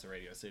Rockettes at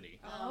Radio City.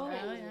 Oh,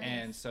 really?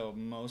 And so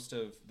most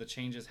of the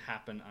changes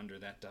happen under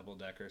that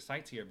double-decker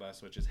sightseer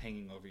bus, which is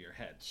hanging over your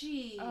head.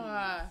 Jeez.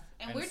 Uh,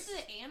 and and where's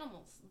s- the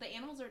animals? The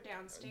animals are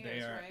downstairs,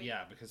 They are, right?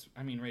 yeah, because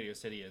I mean, Radio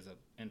City is an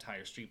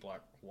entire street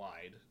block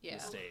wide, Yeah.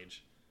 the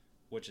stage,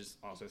 which is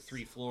also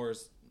 3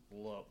 floors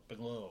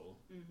below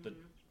the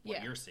what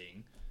Yeah. you're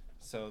seeing.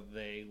 So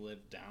they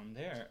live down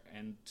there,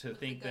 and to With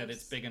think the that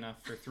it's ghosts. big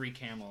enough for 3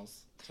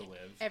 camels to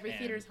live. every and-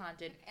 theater's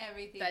haunted.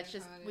 Everything. That's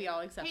just, we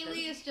all accept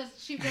Haley it. is just,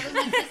 she really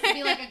wants this to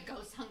be like a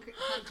Ghost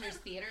Hunters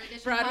Theater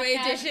Edition. Broadway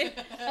podcast.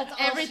 edition. That's all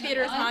Every she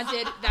theater's wants.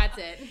 haunted. That's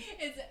it.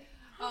 It's,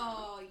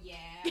 oh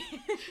yeah.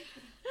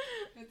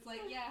 It's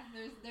like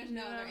there's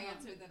no other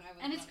answer that I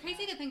would. And it's love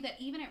crazy that. to think that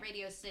even at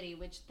Radio City,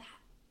 which that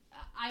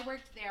I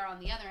worked there on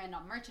the other end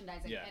on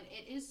merchandising, Yeah. and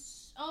it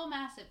is so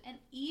massive, and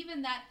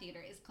even that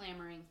theater is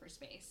clamoring for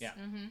space. Yeah.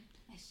 Mm-hmm.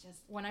 It's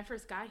just When I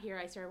first got here,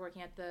 I started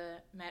working at the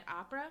Met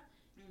Opera.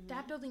 Mm-hmm.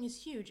 That building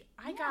is huge.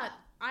 Yeah.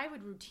 I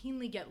would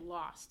routinely get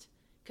lost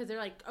because they're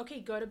like, okay,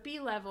 go to B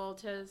level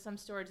to some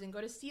storage, then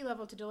go to C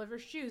level to deliver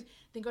shoes,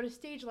 then go to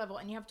stage level,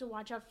 and you have to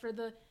watch out for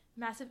the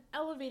massive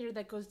elevator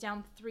that goes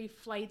down 3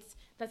 flights.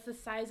 That's the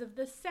size of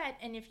the set,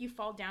 and if you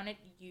fall down it,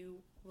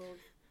 you will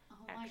oh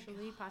my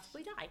actually God.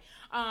 possibly die.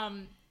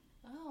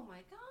 Oh my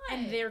god.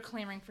 And they're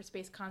clamoring for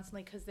space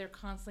constantly because they're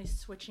constantly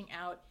switching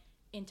out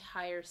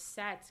entire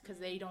sets because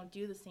they don't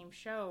do the same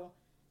show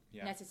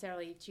Yeah.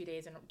 necessarily 2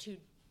 days and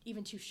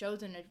 2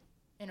 shows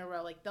in a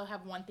row. Like they'll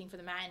have one thing for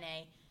the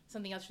matinee,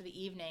 something else for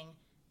the evening,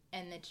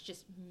 and it's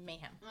just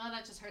mayhem. Oh,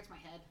 that just hurts my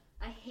head.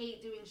 I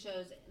hate doing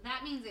shows.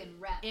 That means in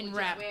rep, In which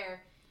rep. is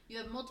where you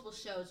have multiple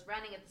shows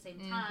running at the same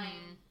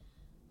time.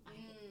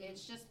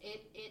 It's just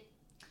it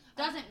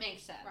doesn't make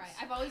sense. Right.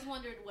 I've always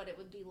wondered what it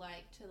would be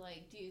like to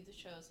like do the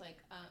shows like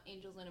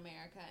Angels in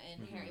America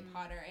and Harry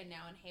Potter and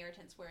now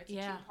Inheritance where it's a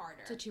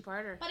two-parter. It's a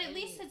 2-parter. But at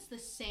least it's the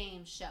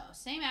same show,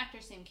 same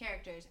actors, same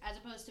characters, as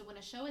opposed to when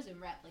a show is in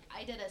rep. Like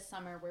I did a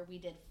summer where we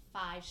did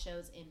 5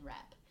 shows in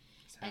rep,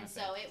 Santa and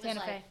Fe. so it was Santa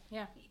like, Fe,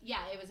 yeah.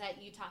 yeah, it was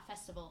at Utah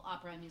Festival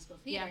Opera and Musical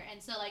Theater, Yeah.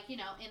 and so like in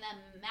a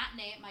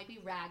matinee it might be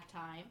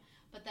ragtime,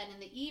 but then in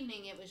the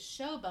evening it was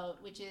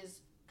Showboat, which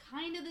is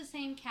kind of the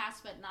same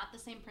cast but not the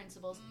same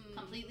principles,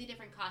 completely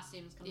different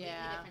costumes, completely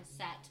Yeah. different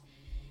set,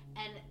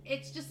 and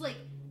it's just like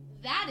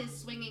that is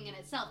swinging in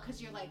itself because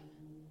you're like,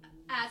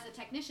 as a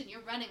technician,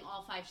 you're running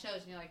all 5 shows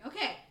and you're like,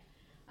 okay,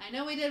 I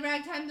know we did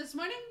ragtime this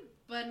morning,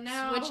 but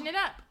now Switching it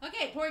up.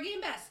 okay, Porgy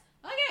and Bess.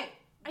 Okay,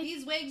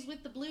 these wigs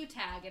with the blue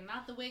tag and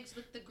not the wigs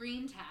with the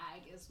green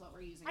tag is what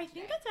we're using. I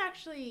think that's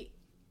actually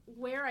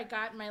where I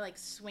got my like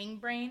swing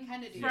brain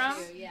kind of do from.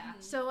 too, yeah.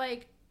 So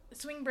like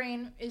swing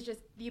brain is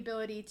just the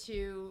ability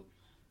to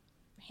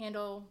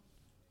handle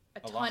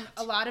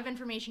a lot of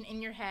information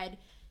in your head,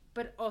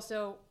 but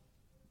also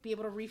be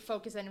able to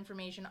refocus that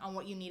information on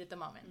what you need at the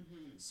moment.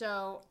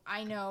 So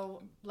I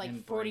know like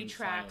In 40 brain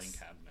tracks. filing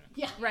cabinet.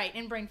 Yeah. Right,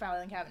 in brain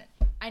filing cabinet.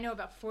 I know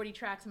about 40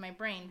 tracks in my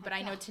brain, but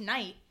I know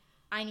tonight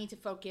I need to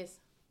focus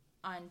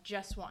on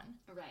just one.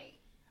 Right.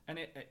 And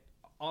it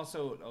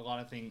also a lot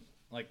of things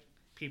like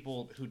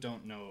people who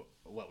don't know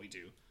what we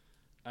do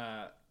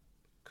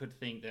could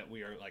think that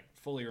we are like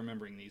fully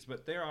remembering these,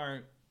 but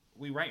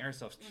we write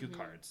ourselves cue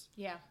cards,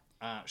 Yeah.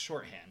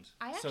 shorthand.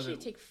 I so actually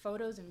that- take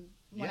photos and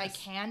when I Yes.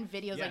 can,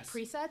 videos like Yes.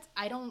 presets.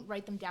 I don't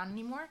write them down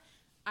anymore.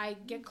 I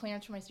get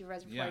clearance from my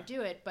supervisor before I Yeah.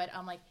 do it, but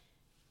I'm like,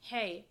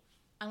 hey,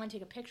 I'm going to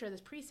take a picture of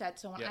this preset.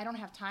 So when Yeah. I don't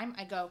have time,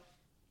 I go,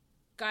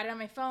 got it on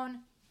my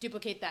phone,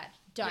 duplicate that,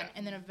 done. Yeah.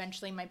 And then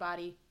eventually my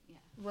body Yeah.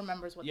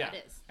 remembers what that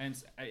is.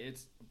 And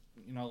it's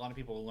a lot of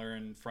people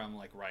learn from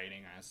like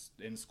writing as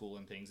in school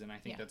and things, and I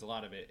think Yeah. that's a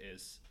lot of it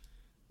is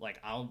like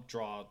I'll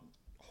draw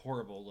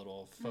horrible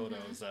little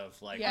photos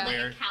of like Yeah. Like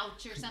where a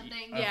couch or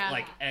something. of, Yeah.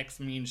 like X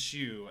means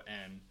shoe,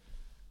 and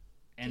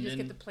just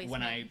then get the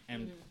when I placement.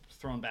 am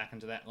thrown back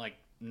into that, like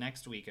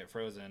next week at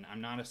Frozen,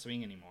 I'm not a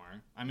swing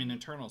anymore. I'm an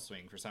internal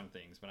swing for some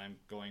things, but I'm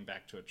going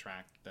back to a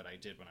track that I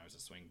did when I was a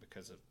swing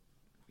because of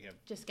we have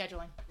Just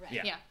scheduling. Right.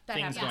 yeah, Yeah, that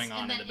things happens. going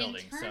on and in then the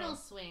building. internal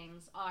So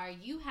swings are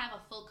you have a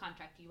full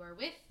contract. You are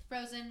with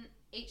Frozen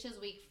 8 shows a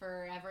week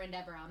forever and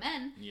ever,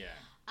 amen. yeah,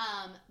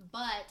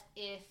 But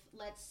if,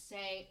 let's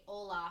say,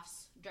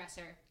 Olaf's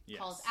dresser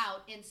calls Yes.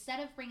 out, instead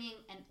of bringing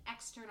an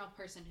external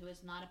person who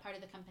is not a part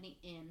of the company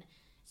in,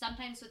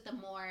 sometimes with the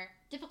more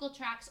difficult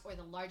tracks or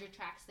the larger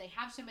tracks, they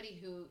have somebody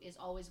who is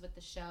always with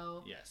the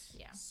show, Yes.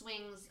 Yeah.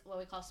 swings what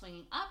we call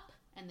swinging up,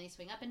 and they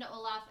swing up into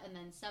Olaf, and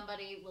then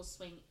somebody will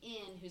swing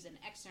in who's an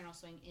external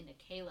swing into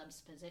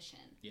Caleb's position.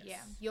 Yes.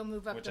 Yeah, you'll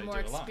move up Which the I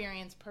more do a lot.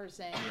 experienced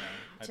person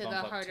I to bump the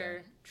up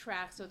harder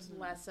track, so it's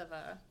less of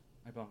a.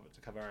 I bump it to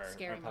cover our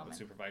Scary puppet moment.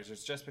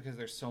 supervisors just because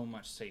there's so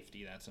much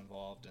safety that's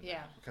involved in Yeah.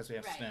 that. Because we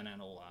have Right. Sven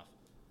and Olaf.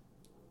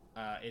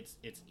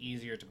 It's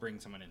easier to bring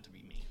someone in to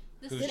be me.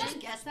 This Who's Did I just-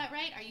 guess that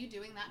right? Are you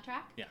doing that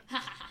track? Yeah.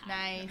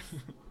 Nice.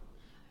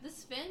 The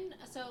Sven,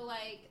 so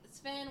like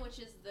Sven, which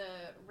is the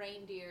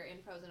reindeer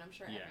in Frozen, I'm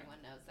sure Yeah.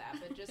 everyone knows that,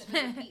 but just for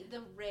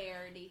the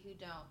rarity who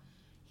don't,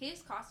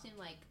 his costume,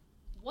 like,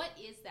 what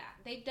is that?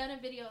 They've done a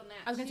video on that.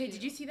 I was gonna say, too.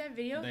 did you see that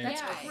video? They-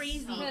 That's Yeah.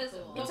 crazy. So Because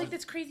cool. It's like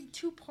this crazy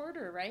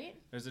two-parter, right?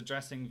 There's a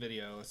dressing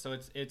video. So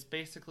it's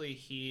basically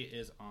he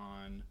is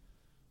on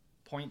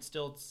point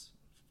stilts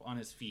on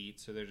his feet,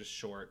 so they're just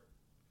short.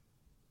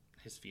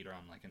 His feet are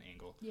on like an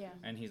angle. Yeah.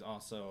 And he's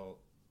also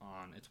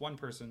on, it's one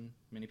person.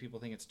 Many people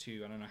think it's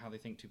two. I don't know how they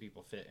think two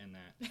people fit in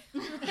that.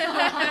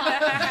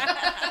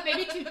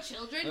 Maybe two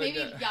children. Like,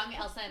 Maybe young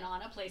Elsa and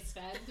Anna play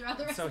Sven throughout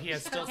the rest So of he the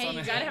has show. stilts Hey, on you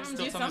his gotta have him do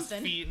stilts on his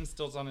something. feet and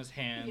stilts on his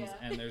hands, Yeah.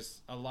 and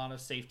there's a lot of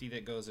safety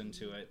that goes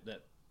into it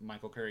that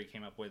Michael Curry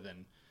came up with,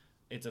 and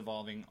it's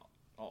evolving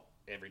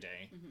every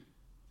day.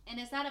 And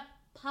is that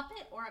a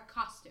puppet or a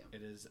costume?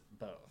 It is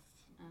both.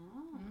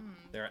 Oh.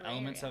 There are Gray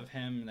elements area. of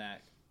him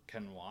that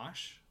can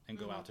wash and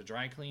go out to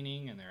dry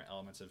cleaning, and there are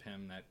elements of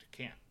him that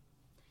can't.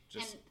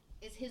 Just And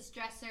is his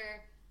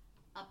dresser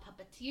a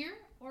puppeteer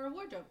or a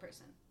wardrobe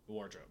person?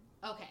 wardrobe,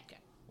 Okay.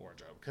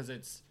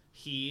 because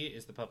he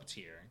is the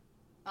puppeteer,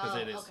 because Oh,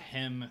 it is okay.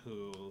 him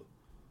who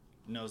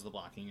knows the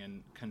blocking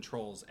and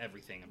controls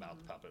everything about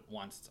the puppet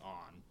once it's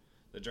on.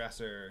 The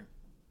dresser,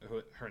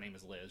 her name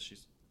is Liz.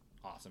 She's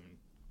awesome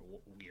and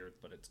weird,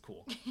 but it's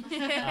cool.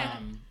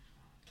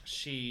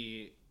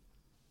 She,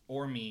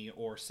 or me,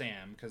 or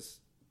Sam, because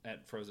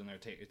at Frozen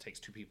it takes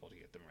two people to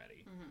get them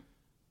ready.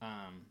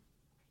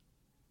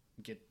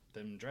 Get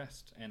them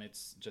dressed, and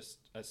it's just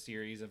a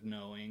series of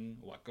knowing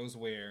what goes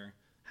where,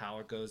 how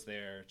it goes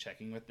there,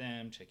 checking with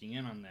them, checking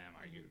in on them.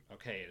 Are you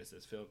okay? Does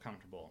this feel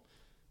comfortable?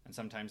 And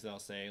sometimes they'll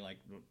say like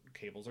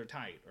cables are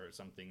tight or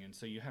something, and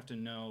so you have to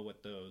know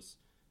what those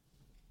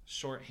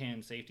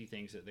shorthand safety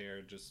things that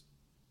they're just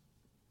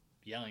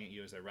yelling at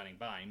you as they're running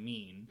by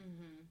mean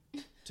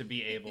to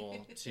be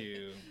able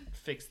to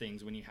fix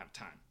things when you have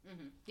time.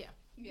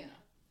 Yeah.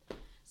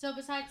 So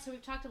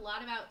we've talked a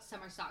lot about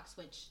summer stocks,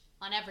 which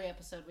on every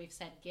episode we've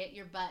said get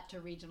your butt to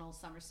regional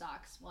summer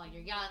stocks while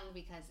you're young,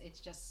 because it's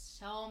just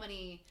so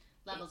many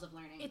levels of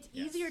learning. It's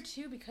Yes. easier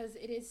too because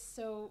it is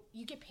so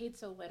you get paid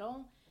so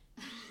little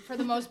for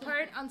the most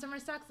part on summer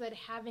stocks that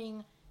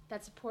having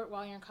that support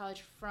while you're in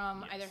college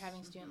from either Yes.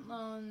 having student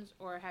loans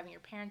or having your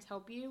parents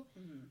help you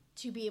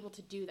to be able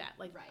to do that.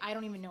 Like Right. I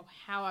don't even know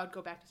how I would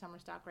go back to summer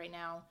stock right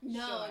now No,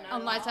 not at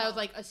unless I all. was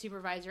like a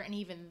supervisor, and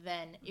even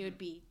then it would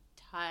be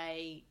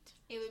tight.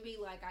 It would be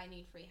like, I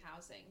need free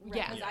housing.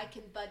 Yeah. Because I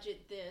can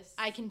budget this.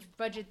 I can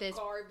budget this,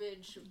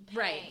 garbage pay,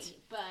 Right.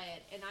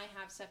 and I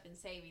have stuff in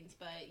savings,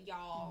 but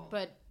y'all,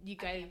 but you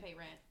I guys can't pay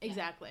rent.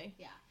 exactly.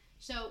 Yeah.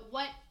 So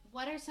what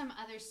are some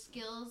other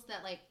skills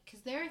that, like,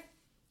 because there are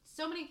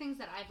so many things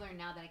that I've learned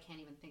now that I can't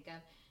even think of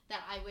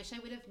that I wish I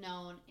would have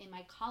known in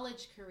my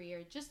college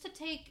career just to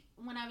take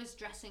when I was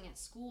dressing at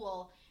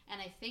school, and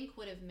I think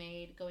would have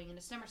made going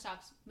into summer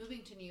stocks,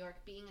 moving to New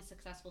York, being a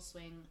successful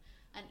swing,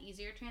 an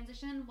easier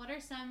transition. What are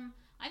some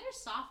either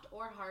soft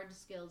or hard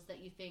skills that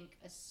you think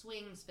a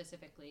swing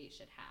specifically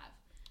should have?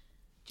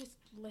 Just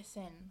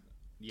listen.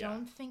 Yeah.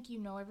 Don't think you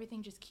know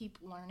everything. Just keep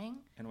learning.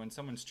 And when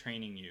someone's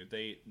training you,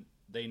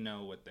 they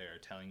know what they're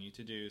telling you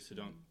to do, so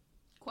don't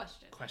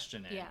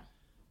question it. Yeah.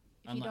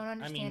 If you don't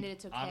understand it,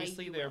 it's okay.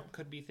 Obviously, you there will.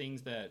 could be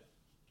things that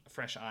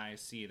fresh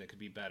eyes see that could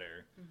be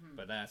better,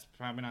 but that's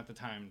probably not the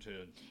time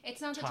to.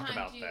 It's not the Talk time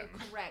about to them.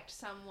 correct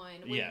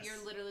someone when Yes.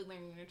 you're literally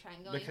learning your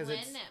triangle. Because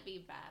Wouldn't it's- it be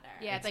better?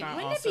 Yeah, it's It's like, not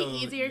wouldn't it be also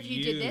easier if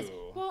you did this?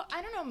 you. Well,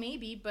 I don't know,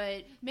 maybe,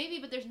 but Maybe,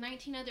 but there's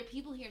 19 other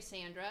people here,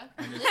 Sandra.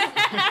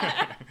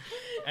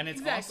 And it's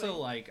Exactly. also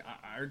like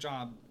our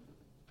job.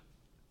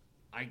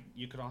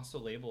 You could also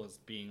label as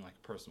being like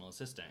a personal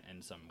assistant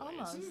in some ways.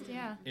 almost,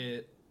 yeah.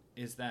 It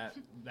is that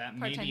may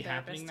Part-time be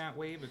happening therapist. that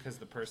way because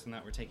the person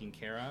that we're taking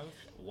care of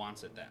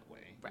wants it that way.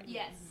 Right.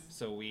 Yes.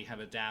 So we have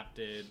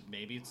adapted.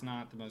 Maybe it's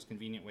not the most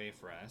convenient way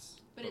for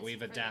us, But but it's we've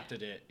for them.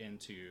 adapted it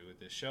into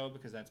the show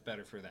because that's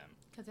better for them.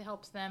 Because it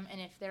helps them, and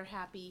if they're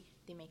happy,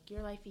 they make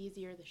your life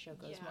easier. The show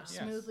goes Yeah. more Yes.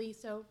 smoothly.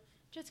 So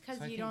just because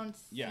So I you think- don't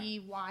yeah. see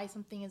why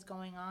something is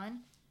going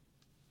on,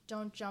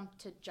 don't jump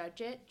to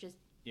judge it. Just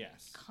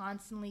Yes.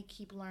 constantly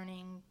keep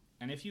learning.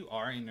 And if you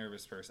are a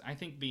nervous person, I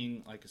think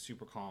being like a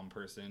super calm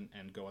person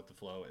and go with the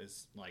flow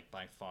is like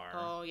by far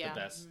Oh, yeah. the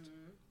best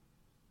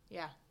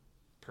Yeah.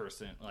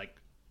 person, like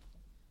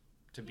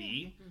to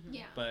be.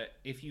 Yeah. But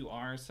if you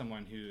are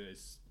someone who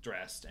is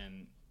dressed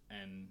and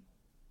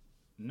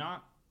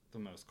not the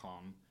most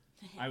calm,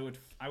 I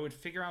would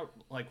figure out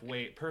like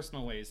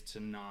personal ways to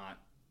not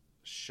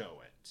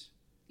show it.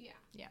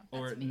 Yeah.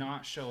 Or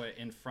not show it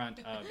in front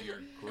of your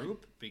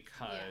group,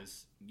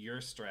 because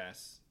your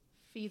stress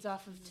Feeds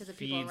off of to the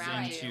people feeds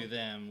around into you.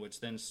 them,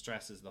 which then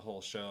stresses the whole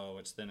show,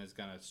 which then is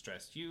going to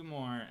stress you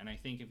more. And I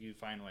think if you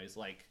find ways,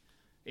 like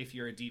if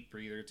you're a deep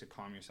breather, to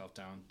calm yourself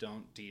down,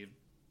 don't deep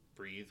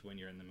breathe when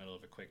you're in the middle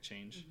of a quick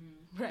change,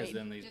 because Right.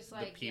 then Just the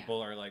like,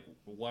 people are like,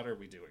 what are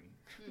we doing?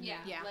 Yeah.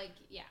 Yeah. Like,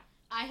 yeah.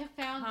 I have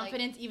found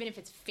Confidence, even if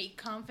it's fake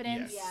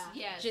confidence. Yes.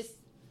 Yes. Just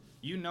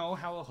You know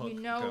how a hook You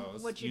know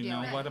goes. what you're you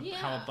know doing. what Yeah.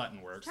 how a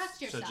button works.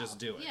 trust yourself. So just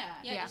do it. Yeah.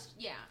 Yeah. Yeah.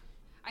 Yeah.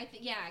 I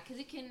think, because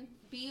it can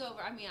be over.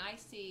 I mean, I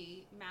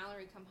see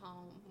Mallory come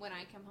home when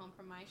I come home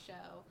from my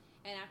show,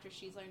 and after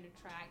she's learned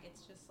to track,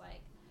 it's just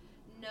like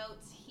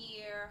notes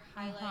here,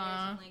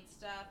 highlighters, and like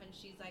stuff, and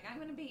she's like, I'm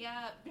gonna be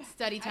up.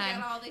 study I time.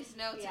 got all these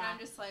notes, and Yeah. I'm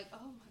just like,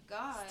 oh my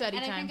god. Study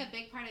And I time. think a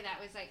big part of that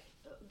was like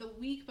the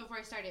week before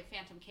I started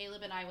Phantom,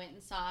 Caleb and I went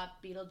and saw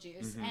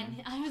Beetlejuice, Mhm.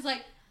 and I was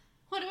like,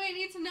 what do I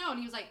need to know? And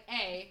he was like,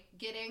 A,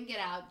 get in, get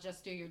out,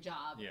 just do your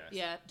job. Yes.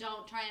 Yeah.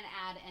 Don't try and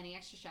add any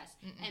extra stress.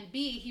 Mm-mm. And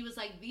B, he was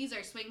like, these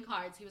are swing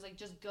cards. He was like,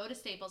 just go to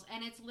Staples,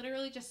 and it's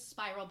literally just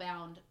spiral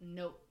bound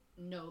Yeah,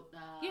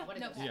 what are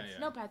notepads. those? Yeah, yeah.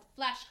 Notepads.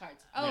 Flash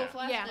cards. Oh, Yeah.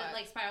 flash Yeah. The, cards.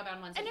 like spiral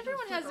bound ones. And that you can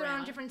everyone has flip their own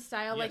around. different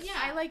style. Yes. Like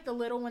Yeah. I like the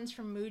little ones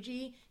from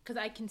Muji because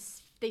I can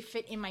they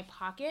fit in my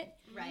pocket.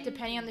 Right.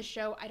 Depending on the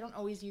show, I don't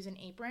always use an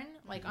apron.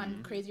 Like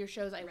on crazier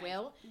shows, I Right.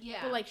 will.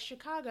 Yeah. But like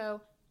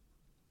Chicago,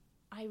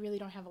 I really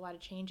don't have a lot of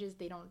changes.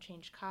 They don't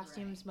change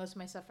costumes. Most of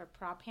my stuff are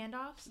prop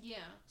handoffs. yeah.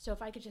 So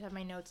if I could just have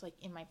my notes like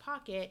in my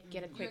pocket,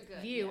 get a quick good,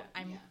 view,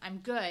 yeah, I'm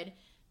good.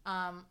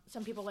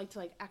 Some people like to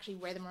like actually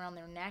wear them around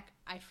their neck.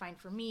 I find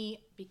for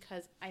me,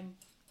 because I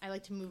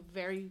like to move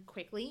very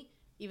quickly.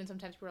 Even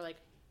sometimes people are like,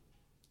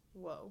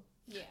 "Whoa,"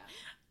 Yeah.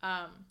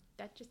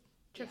 that just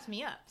trips Yeah.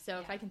 me up. So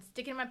if Yeah. I can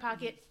stick it in my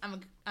pocket,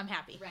 I'm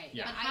happy. Right.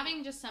 Yeah. But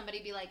having just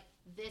somebody be like,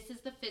 this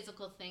is the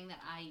physical thing that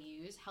I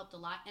use helped a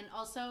lot. And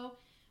also,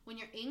 when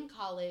you're in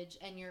college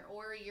and you're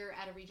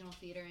at a regional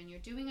theater and you're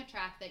doing a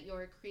track that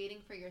you're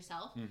creating for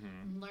yourself,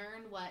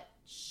 learn what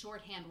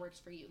shorthand works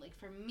for you. Like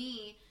for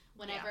me,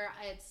 whenever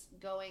it's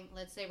going,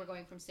 let's say we're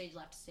going from stage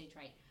left to stage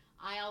right,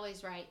 I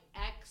always write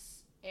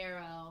X,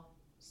 arrow,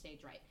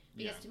 stage right.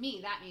 Because Yeah. to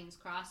me, that means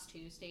cross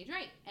to stage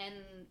right.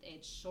 And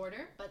it's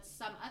shorter, but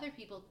some other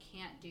people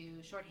can't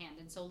do shorthand.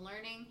 And so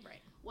learning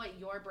Right. what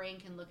your brain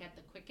can look at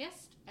the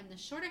quickest, and the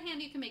shorter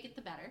hand you can make it,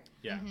 the better.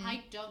 Yeah.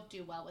 I don't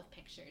do well with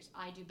pictures.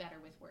 I do better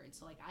with words.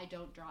 So, like, I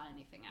don't draw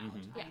anything out.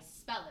 Mhm. I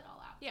spell it all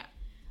out. Yeah.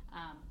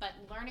 But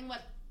learning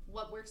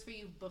what works for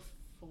you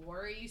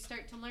before you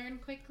start to learn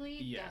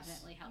quickly Yes.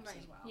 definitely helps Right.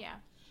 as well. Yeah.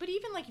 But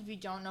even like if you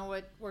don't know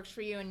what works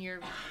for you and you're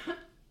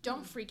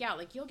don't freak out.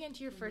 Like you'll get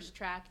into your first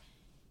track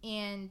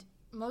and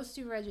most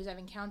supervisors I've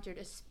encountered,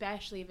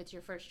 especially if it's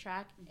your first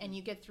track and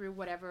you get through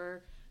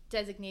whatever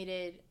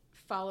designated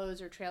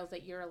follows or trails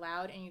that you're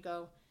allowed and you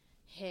go,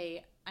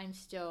 "Hey, I'm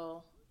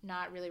still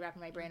not really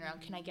wrapping my brain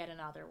around. Can I get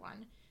another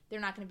one?" They're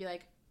not going to be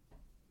like,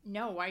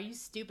 "No, why are you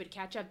stupid?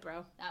 Catch up,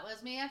 bro." That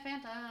was me at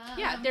Phantom.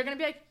 Yeah, they're going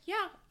to be like,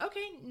 "Yeah,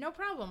 okay, no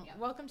problem. Yeah.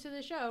 Welcome to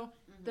the show."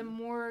 The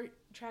more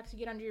tracks you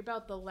get under your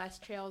belt, the less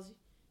trails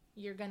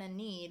you're going to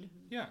need.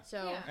 Yeah.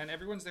 So Yeah. And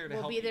everyone's there to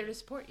we'll help be you. there to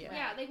support you.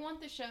 Yeah, they want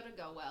the show to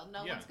go well.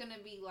 No Yeah. one's gonna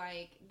be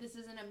like, "This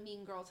isn't a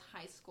Mean Girls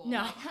high school."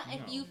 No. Like,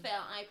 if No. you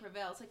fail, I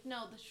prevail. It's like,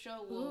 no, the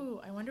show will. Ooh,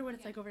 I wonder what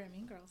it's like over at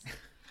Mean Girls.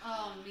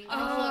 Oh, Mean Girls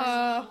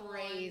Oh. looks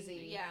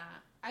crazy. Yeah,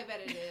 I bet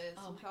it is.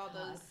 Oh with my all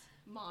God. those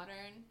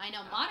modern. I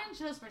know. Modern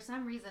shows, for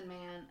some reason,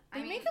 man.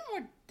 They make them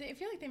more. I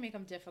feel like they make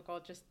them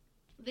difficult just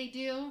They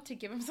do. to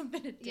give them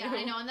something to do. Yeah,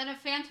 I know. And then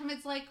at Phantom,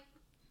 it's like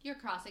you're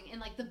crossing.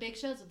 And like the big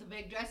shows with the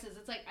big dresses,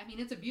 it's like, I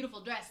mean, it's a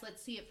beautiful dress.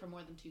 Let's see it for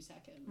more than 2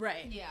 seconds.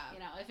 Right. Yeah. You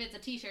know, if it's a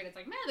t-shirt, it's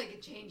like, man, they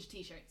could change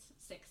t-shirts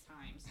 6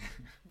 times.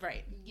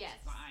 Right. Yes.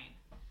 It's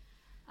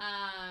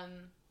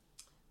fine.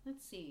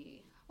 Let's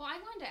see. Well, I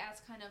wanted to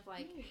ask kind of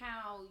like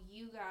how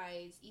you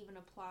guys even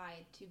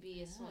applied to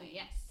be a swing.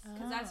 Yes.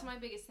 Because that's my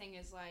biggest thing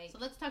is like So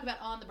let's talk about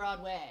On the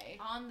Broadway.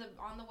 on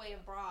the way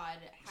abroad.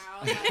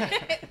 How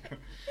like,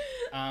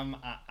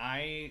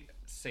 I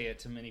say it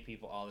to many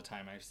people all the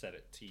time. I've said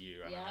it to you.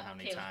 I don't know Yeah, how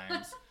many Kayla.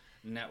 times.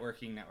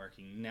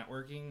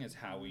 Networking is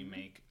how we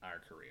make our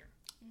career.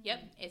 Yep.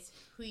 It's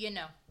who you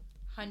know.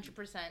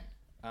 100%.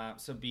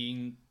 So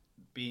being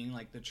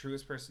like the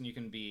truest person you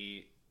can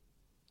be,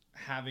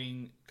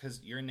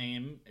 because your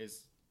name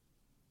is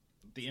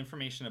the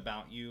information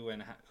about you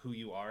and who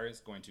you are is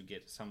going to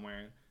get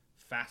somewhere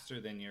faster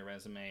than your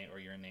resume or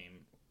your name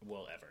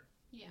will ever.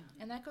 Yeah.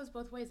 And that goes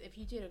both ways. If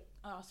you did an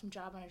awesome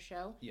job on a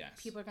show, Yes.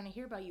 people are going to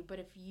hear about you. But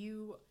if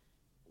you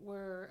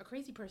were a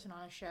crazy person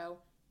on a show,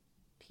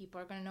 people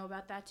are going to know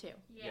about that too.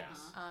 Yes.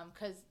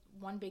 Because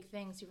one big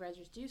thing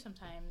supervisors do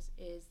sometimes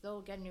is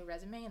they'll get a new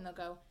resume and they'll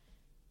go,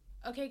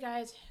 "Okay,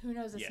 guys, who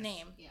knows this Yes.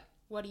 name? Yeah.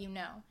 What do you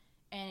know?"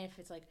 And if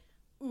it's like,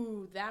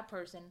 "Ooh, that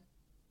person,"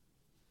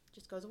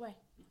 just goes away.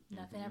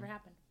 Nothing ever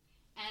happened.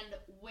 And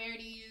where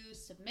do you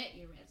submit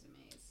your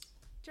resumes?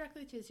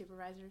 Directly to the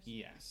supervisors.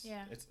 Yes.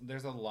 Yeah.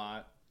 There's a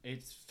lot.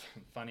 It's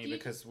funny Do you-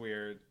 because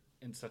we're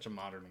in such a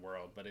modern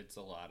world, but it's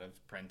a lot of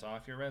print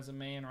off your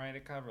resume and write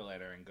a cover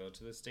letter and go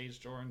to the stage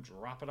door and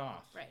drop it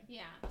off. Right.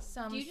 Yeah.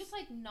 Some Do you just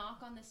like knock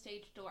on the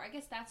stage door? I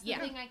guess that's the Yeah.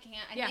 thing I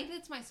can't. I Yeah. think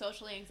it's my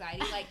social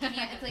anxiety. Like,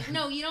 it's like,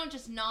 no, you don't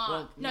just knock.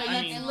 Well, No, I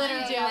that's mean,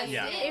 literally that's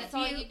Yeah. it. If That's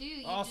all you- you do.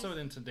 You also just,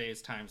 in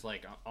today's times,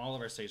 like all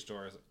of our stage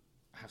doors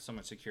have so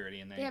much security,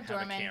 and They have a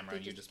doormen, camera, they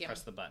and you just just get press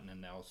 'em. the button,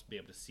 and they'll be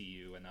able to see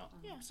you, and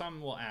Yeah.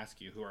 some will ask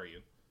you, "Who are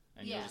you?"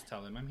 And you'll Yeah. just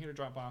tell them, "I'm here to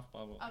drop off."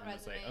 Blah blah. A And they'll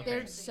say, resume. "Okay." They're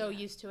Okay. so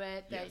used to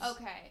it that Yes.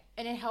 okay.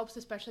 and it helps,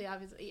 especially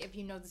obviously if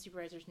you know the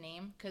supervisor's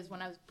name. Because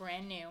when I was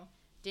brand new,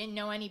 didn't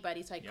know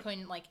anybody, so I Yep.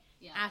 couldn't like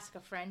Yeah. ask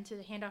a friend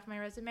to hand off my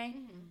resume.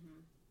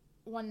 Mm-hmm.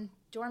 One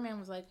doorman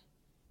was like,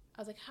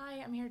 I was like, "Hi,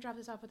 I'm here to drop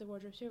this off with the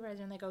wardrobe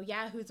supervisor," and they go,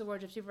 "Yeah, who's the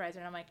wardrobe supervisor?"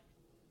 And I'm like,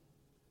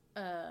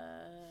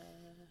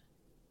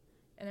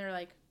 and they're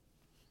like,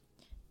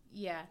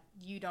 "Yeah,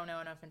 you don't know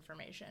enough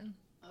information."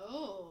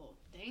 Oh,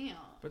 damn.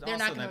 But They're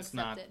also, not going to that's accept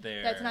not it.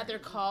 their. That's not their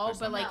call, that's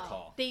but not their like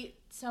call.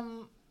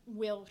 some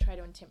will try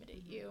to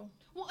intimidate you,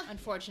 Well,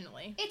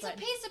 unfortunately. it's but a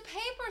piece of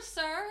paper,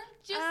 sir.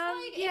 Just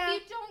like yeah.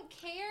 if you don't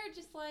care,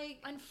 just like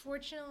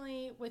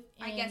unfortunately within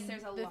I guess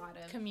there's a the lot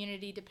of-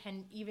 community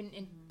even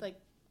in like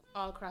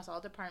all across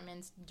all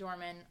departments,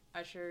 doormen,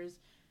 ushers,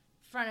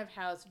 front of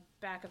house,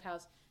 back of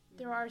house,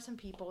 there are some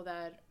people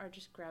that are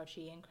just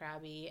grouchy and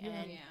crabby,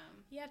 and yeah.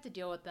 you have to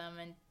deal with them,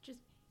 and just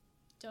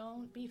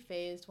don't be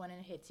phased when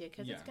it hits you,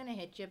 because it's Yeah. gonna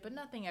hit you, but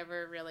nothing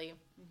ever really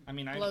I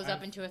mean, blows I've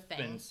up into a thing.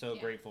 been so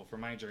Yeah. grateful for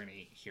my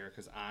journey here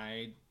because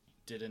I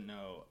didn't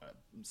know a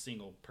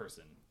single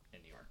person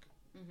in New York.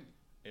 Mhm.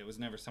 It was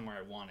never somewhere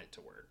I wanted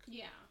to work.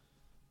 Yeah.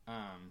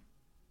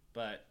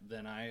 But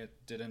then I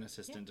did an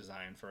assistant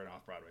design for an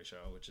off-Broadway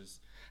show, which is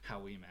how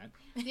we met.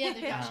 The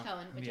other Josh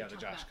Cohen, which the I've other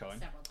talked Josh about Cohen.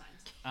 several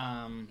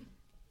times.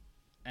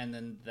 And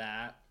then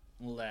that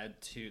led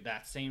to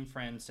that same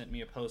friend sent me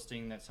a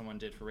posting that someone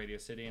did for Radio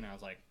City, and I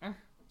was like,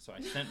 so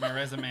I sent my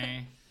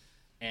resume,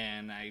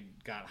 and I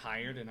got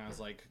hired, and I was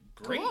like,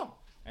 great. Cool.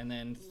 And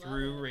then Love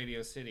through it.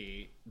 Radio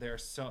City, there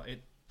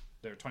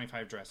are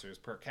 25 dressers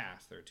per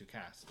cast. There are 2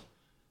 casts.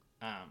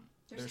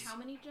 There's how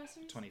many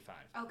dressers? 25.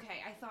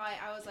 Okay,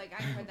 I was like,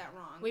 I heard that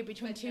wrong. Wait,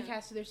 between But two no.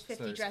 casts, so there's 50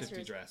 So there's dressers.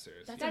 50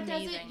 dressers. That's That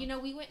amazing. doesn't, you know,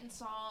 we went and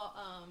saw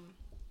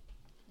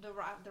the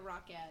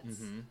Rockettes,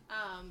 Mhm.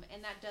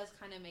 and that does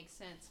kind of make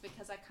sense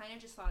because I kind of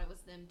just thought it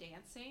was them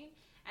dancing,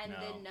 and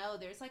then no,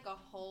 there's like a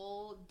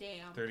whole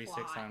damn 36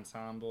 plot.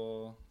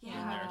 ensemble. And there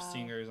Yeah. are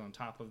singers on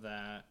top of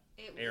that.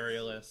 It was,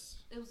 Aerialists.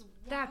 It was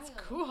That's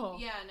wild. cool.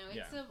 Yeah, no, it's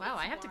Yeah. Wow,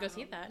 it's I have to go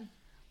see wild. that.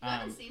 You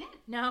haven't Um, seen it?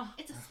 No,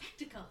 It's a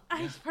spectacle.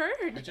 I've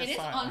heard. I just It is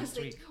saw it last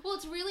honestly. week. Well,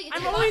 it's really it's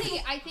I'm funny.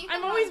 always- I think I'm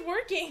the always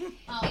working.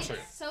 Oh, It's True.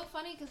 so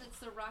funny because it's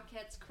the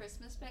Rockettes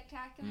Christmas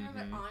Spectacular,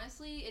 Mhm. but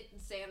honestly,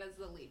 Santa's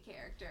the lead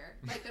character.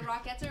 Like the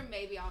Rockettes are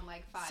maybe on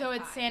like 5. So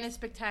it's times. Santa's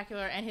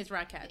Spectacular and his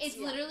Rockettes. It's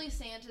Yeah. literally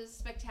Santa's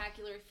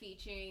Spectacular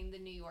featuring the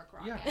New York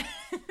Yeah.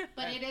 Rockettes.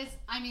 But it is.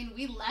 I mean,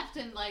 we left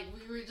and like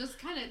we were just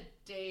kind of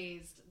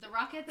dazed. The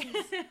Rockettes.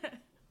 Is,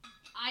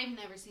 I've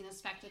never seen a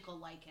spectacle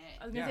like I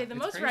it. was gonna Yeah, say the it's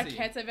most crazy.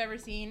 Rockettes I've ever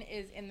seen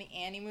is in the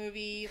Annie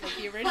movie, like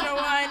the original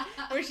one,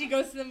 where she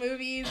goes to the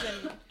movies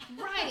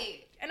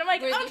Right. and I'm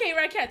like, Where the- okay,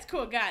 Rockettes,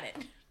 cool, got it.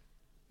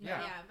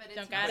 Yeah. but it's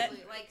Don't got it?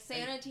 mostly like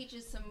Santa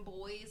teaches some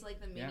boys like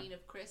the Yeah. meaning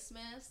of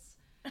Christmas.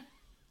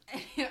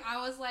 And I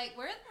was like,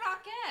 "Where's the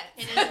Rockettes?"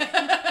 It is-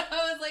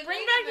 I was like, Bring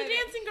 "Wait a back the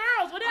minute." dancing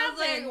girls. What I was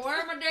happened? like, "Where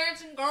are my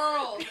dancing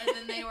girls?"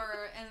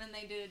 And then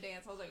they did a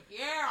dance. I was like,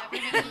 "Yeah."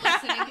 Everybody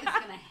listening is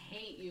gonna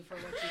hate you for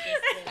what you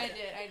just I did.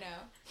 did. I know.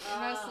 Oh.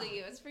 Mostly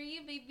it was for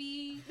you,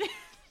 baby.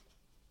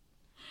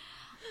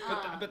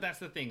 But that's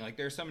the thing. Like,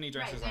 there's so many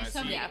dresses Right, on there's it. so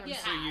So, many you, different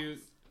so you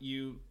hats.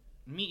 you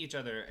meet each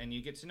other and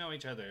you get to know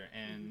each other,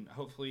 and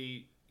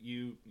hopefully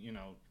you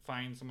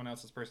find someone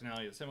else's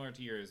personality that's similar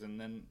to yours, and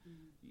then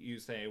you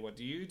say, what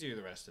do you do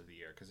the rest of the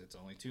year, because it's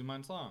only 2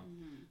 months long.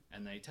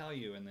 And they tell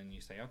you, and then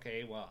you say,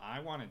 okay, well, I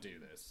want to do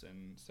this.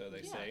 And so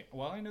they say,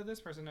 well, I know this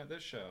person at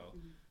this show.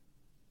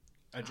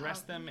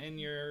 Address them in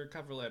your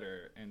cover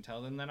letter and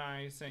tell them that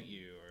I sent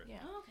you. Or Yeah.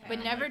 Okay. But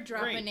I'm never like,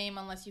 drop a great. name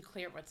unless you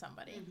clear it with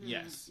somebody.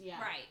 Yes. Yeah.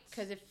 Right.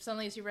 Because if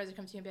suddenly a supervisor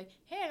comes to you and be like,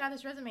 hey, I got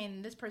this resume,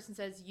 and this person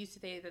says you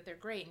say that they're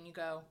great, and you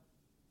go,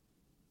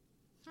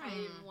 I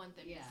didn't want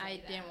them Yeah. to say I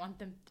that. didn't want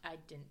them, I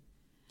didn't.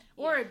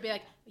 Or it'd be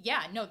like,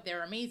 yeah, no,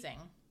 they're amazing,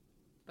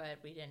 but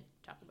we didn't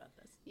talk about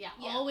this. Yeah,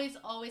 Yeah.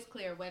 always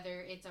clear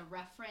whether it's a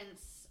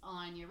reference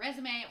on your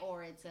resume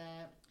or it's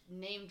a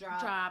name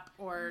drop,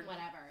 Or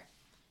whatever.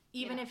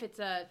 even Yeah. if it's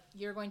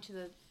you're going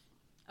to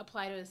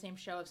apply to the same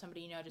show of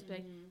somebody you know, just be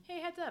like, hey,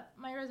 heads up,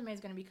 my resume is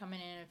going to be coming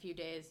in a few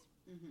days.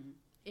 Mm-hmm.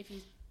 If you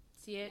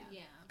see it,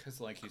 Yeah.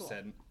 Because, like you Cool.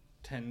 said,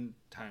 10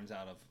 times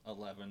out of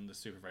 11, the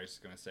supervisor is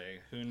going to say,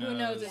 who knows,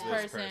 knows this this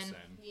person? person?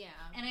 Yeah.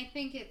 And I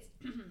think it's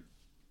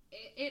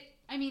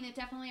I mean, it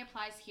definitely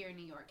applies here in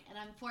New York. And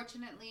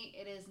unfortunately,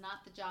 it is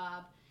not the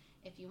job.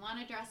 If you want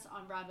to dress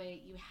on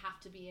Broadway, you have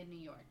to be in New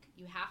York.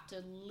 You have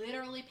to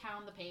literally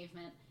pound the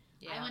pavement.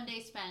 I one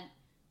day spent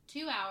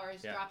 2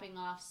 hours Yeah. dropping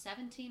off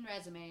 17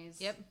 resumes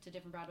Yep. to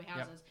different Broadway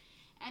houses.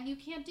 And you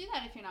can't do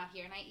that if you're not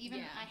here. And I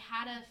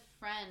had a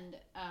friend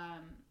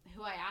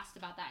who I asked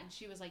about that, and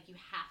she was like, you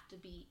have to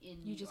be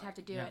in New You just York. have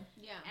to do Yeah. it.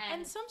 Yeah.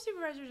 And some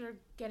supervisors are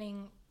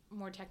getting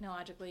more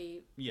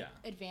technologically Yeah.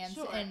 advanced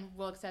Sure. and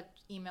will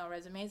accept email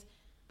resumes,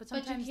 but But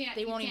you sometimes can't-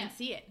 they you won't even can't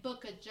see it.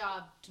 book a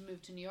job to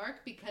move to New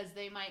York because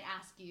they might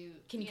ask you,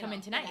 Can you come know, in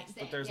the tonight? next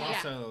day. But there's Yeah.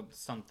 also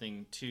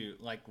something too,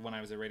 like when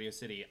I was at Radio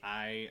City,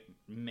 I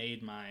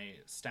made my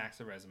stacks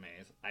of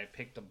resumes. I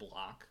picked a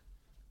block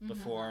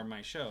before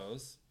my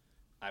shows.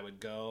 I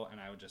would go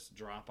and I would just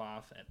drop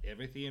off at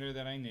every theater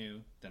that I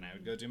knew. Then I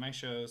would go do my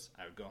shows.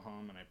 I would go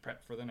home and I'd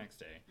prep for the next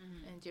day.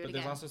 And do it But again.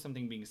 there's also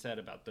something being said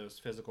about those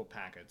physical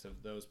packets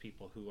of those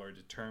people who are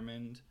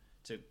determined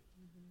to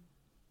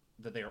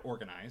that they are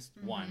organized.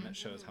 One, that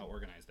shows how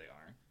organized they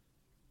are.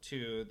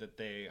 Two, that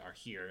they are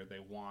here. They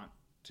want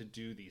to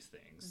do these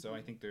things. So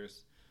I think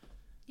there's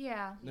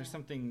yeah.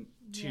 something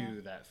to Yeah.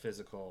 that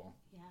physical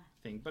Yeah.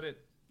 thing. But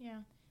it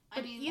Yeah. I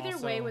But mean, either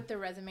Also- way with the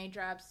resume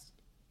drops,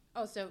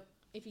 also,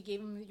 if you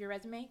gave them your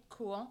resume,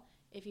 cool.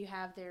 If you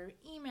have their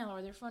email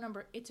or their phone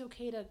number, it's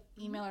okay to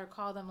email or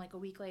call them like a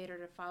week later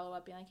to follow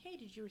up, being like, hey,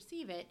 did you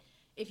receive it?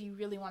 If you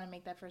really want to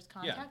make that first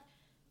contact.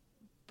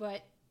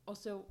 But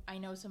also, I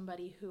know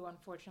somebody who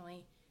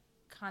unfortunately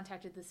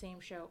contacted the same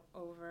show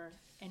over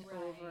and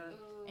over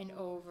and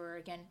over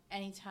again.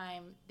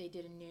 Anytime they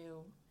did a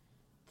new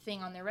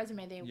thing on their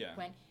resume, they Yeah.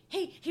 went,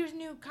 hey, here's a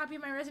new copy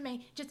of my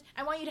resume. Just,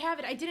 I want you to have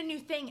it. I did a new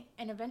thing.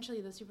 And eventually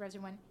the supervisor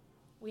went,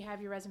 we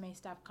have your resume.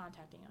 Stop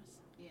contacting us.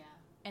 yeah.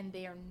 And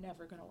they are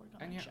never going to work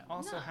on and that you show.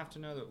 also No. have to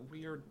know that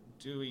we're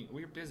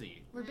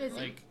busy. We're busy.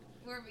 Like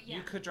Yeah.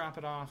 you could drop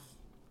it off.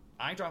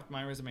 I dropped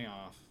my resume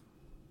off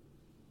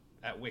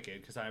at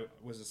Wicked because I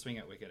was a swing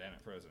at Wicked and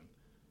at Frozen.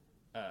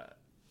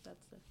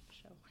 That's the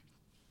show.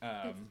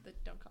 That's the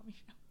Don't Call Me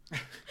show.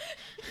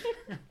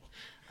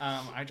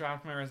 I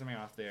dropped my resume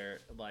off there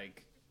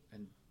like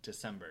in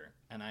December,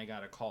 and I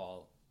got a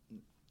call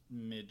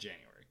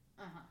mid-January.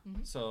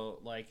 So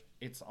like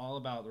it's all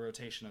about the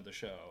rotation of the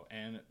show,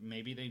 and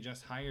maybe they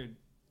just hired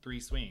 3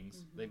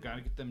 swings. They've got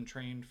to get them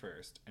trained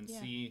first and Yeah.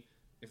 see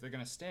if they're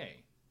gonna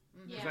stay.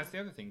 Because Yeah. that's the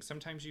other thing.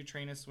 Sometimes you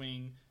train a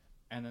swing,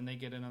 and then they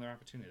get another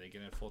opportunity. They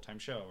get a full-time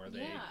show, or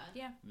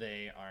Yeah.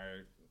 they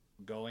are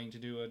going to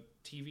do a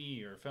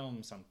TV or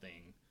film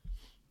something.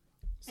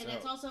 And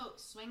it's also,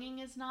 swinging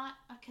is not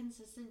a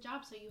consistent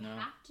job, so you No.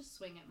 have to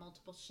swing at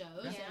multiple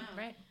shows. Yeah. And,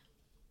 Right.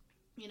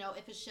 you know,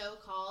 if a show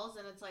calls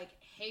and it's like,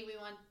 hey, we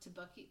want to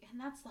book you, and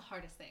that's the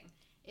hardest thing,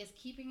 is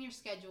keeping your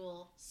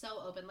schedule so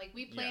open. Like,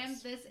 we planned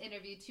Yes. this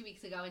interview 2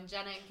 weeks ago, and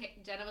Jenna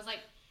was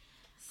like,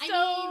 So,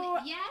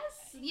 I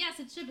mean, yes,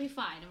 it should be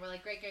fine. And we're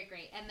like,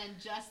 great. And then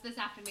just this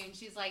afternoon,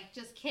 she's like,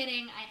 just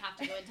kidding, I have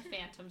to go into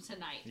Phantom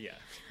tonight. Yeah.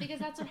 Because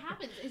that's what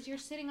happens, is you're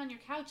sitting on your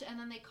couch, and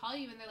then they call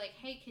you, and they're like,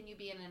 hey, can you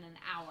be in an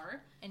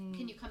hour? and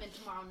Can you come in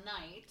tomorrow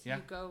night? Yeah.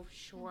 you go,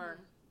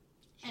 sure.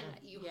 And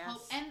you Yes.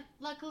 hope, and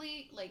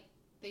luckily, like,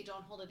 they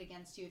don't hold it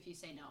against you if you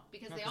say no,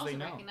 because No, they 'cause also they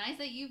know. recognize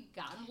that you've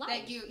got a life.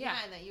 That you,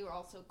 Yeah. and that you were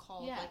also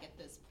called Yeah. like at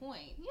this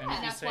point. Yeah. And if And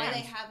you that's say why I'm- they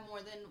have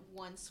more than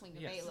one swing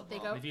Yes. available. They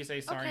go, If you say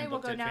sorry okay, and we'll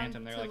booked go at down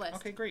Phantom, they're to the like,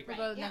 list. okay, great. We'll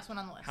Right, go to the yeah. next one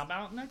on the list. How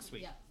about next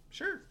week? Yeah.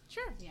 Sure.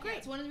 Sure, Yeah. great.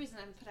 It's one of the reasons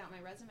I haven't put out my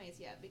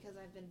resumes yet because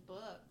I've been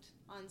booked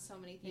on so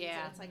many things. Yeah.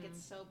 And it's like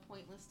it's so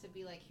pointless to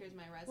be like, here's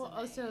my resume. Well,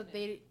 also, and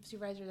they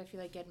supervisors, I feel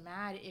like, get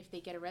mad if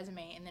they get a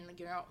resume and then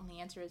your only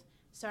answer is,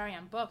 sorry,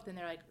 I'm booked. And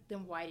they're like,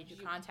 then why did you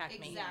contact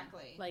me?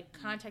 Exactly. Like,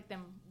 contact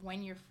them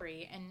when you're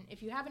free. And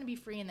if you happen to be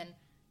free and then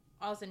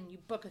all of a sudden you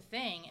book a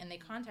thing and they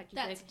contact you,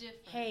 That's like,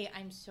 different. hey,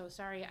 I'm so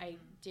sorry. I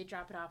did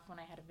drop it off when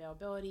I had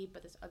availability,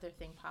 but this other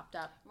thing popped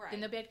up. Right.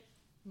 Then they'll be like,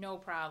 no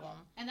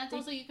problem. And that's They-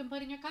 also, you can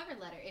put in your cover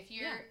letter. If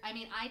you're, Yeah. I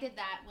mean, I did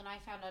that when I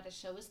found out a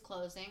show was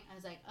closing. I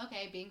was like,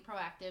 okay, being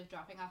proactive,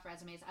 dropping off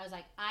resumes. I was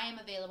like, I am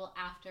available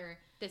after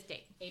This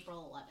date.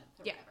 April 11th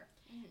or Yeah. whatever.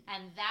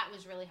 And that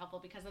was really helpful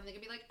because then they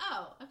could be like,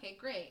 oh, okay,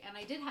 great. And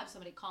I did have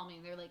somebody call me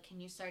and they're like, can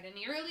you start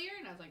any earlier?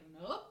 And I was like,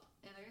 nope.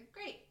 And they're like,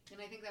 great.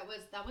 And I think that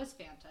was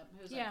Phantom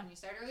who was Yeah. like, can you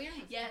start earlier? And I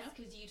was like, Yes, "Nope."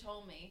 because you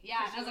told me. Yeah,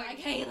 'Cause and I was you were like,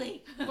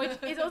 Haley.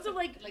 Which is also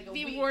like, Like a the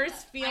week worst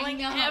left.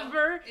 feeling I know.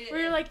 ever. It Where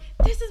you're is. like,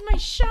 this is my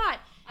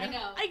shot. I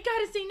know. I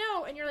gotta say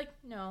no. And you're like,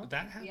 no.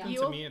 That happened Yeah. to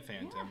You'll- me at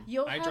Phantom.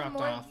 You'll I have dropped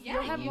more. off.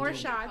 You'll have you more did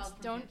get shots. called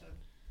from Don't. Phantom.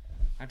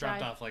 I dropped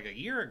Drive. off like a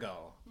year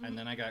ago, and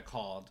then I got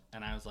called,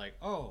 and I was like,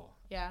 oh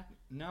Yeah.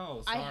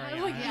 no, I sorry,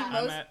 have, like, the I'm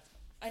most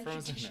at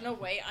Frozen Untraditional now.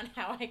 way on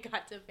how I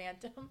got to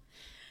Phantom.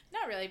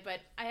 Not really,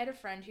 but I had a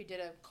friend who did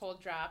a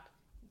cold drop.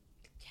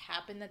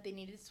 Happened that they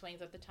needed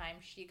swings at the time.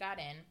 She got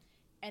in,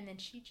 and then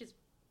she just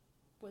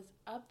was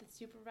up the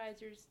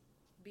supervisor's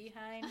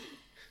behind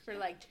for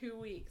like 2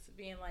 weeks,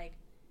 being like,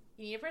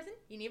 "You need a person?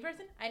 You need a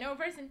person? I know a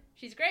person.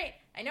 She's great.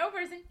 I know a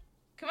person.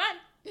 Come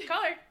on,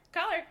 call her,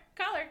 call her,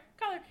 call her,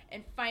 call her."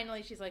 And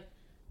finally, she's like,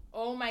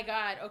 "Oh my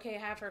God, okay,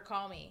 have her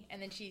call me."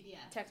 And then she Yeah.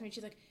 texts me.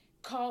 She's like,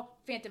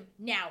 "Call Phantom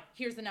now.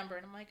 Here's the number."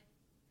 And I'm like,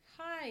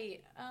 "Hi,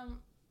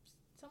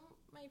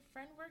 my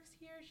friend works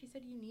here. She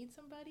said you need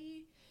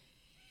somebody.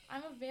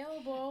 I'm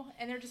available."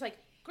 And they're just like,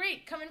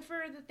 great, come in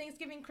for the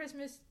Thanksgiving,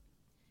 Christmas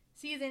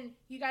season.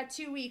 You got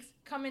 2 weeks.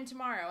 Come in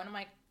tomorrow. And I'm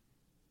like,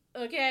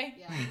 okay.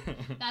 Yeah.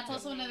 That's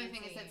also another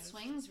thing is that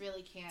swings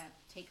really can't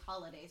take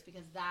holidays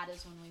because that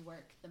is when we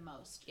work the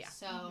most. Yeah.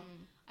 So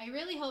I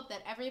really hope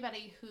that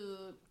everybody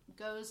who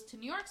goes to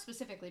New York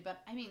specifically,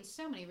 but I mean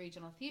so many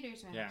regional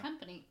theaters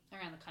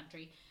around the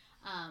country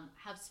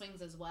have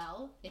swings as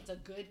well. It's a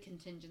good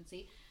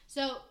contingency.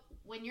 So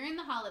when you're in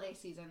the holiday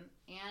season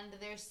and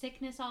there's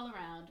sickness all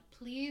around,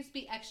 please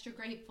be extra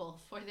grateful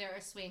for there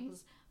are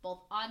swings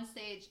both on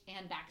stage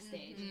and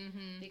backstage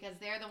because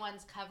they're the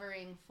ones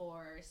covering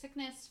for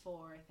sickness,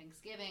 for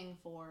Thanksgiving,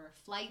 for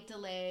flight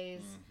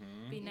delays.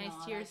 Be nice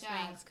to your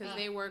swings because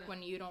they work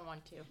when you don't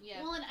want to.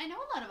 Yeah. Well, and I know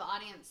a lot of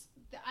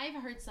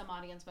I've heard some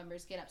audience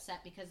members get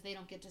upset because they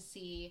don't get to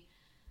see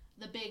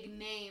the big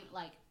name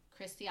like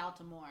Christy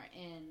Altamore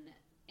in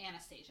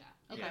Anastasia.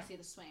 They don't see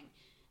the swing.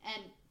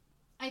 And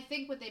I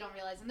think what they don't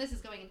realize, and this is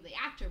going into the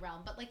actor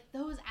realm, but like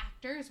those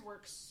actors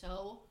work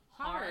so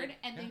hard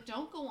and they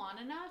don't go on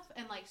enough.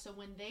 And like, so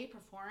when they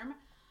perform,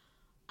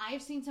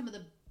 I've seen some of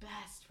the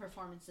best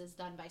performances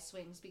done by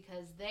swings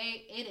because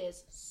it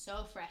is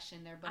so fresh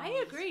in their bones.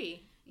 I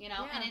agree. You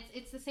know, and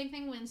it's the same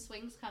thing when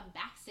swings come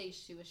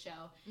backstage to a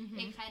show.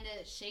 It kind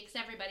of shakes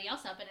everybody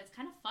else up, and it's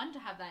kind of fun to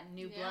have that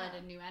new blood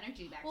and new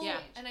energy backstage.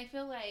 Well, and I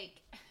feel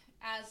like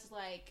as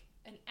like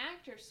an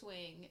actor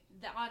swing,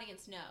 the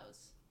audience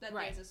knows that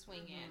there's a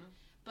swing in.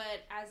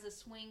 But as a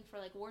swing for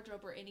like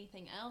wardrobe or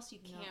anything else, you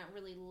can't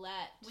really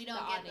let we don't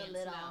the get audience the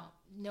little know.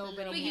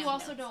 Nobody. But you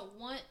also don't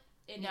want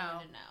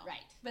anyone to know.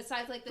 Right.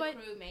 Besides like the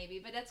crew maybe.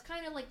 But that's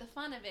kind of like the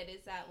fun of it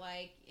is that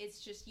like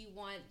it's just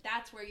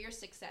that's where your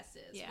success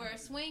is. Yeah. Where a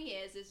swing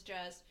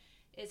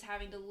is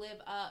having to live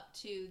up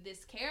to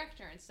this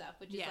character and stuff,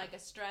 which is like a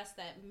stress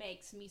that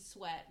makes me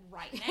sweat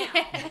right now.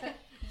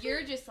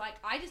 You're just like,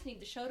 I just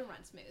need the show to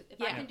run smooth. If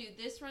I can do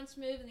this run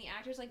smooth and the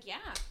actor's like,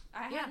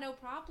 I had no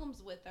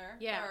problems with her.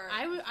 Yeah,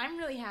 I'm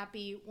really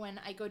happy when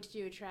I go to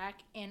do a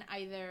track and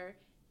either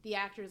the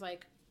actor's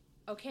like,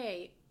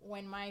 okay,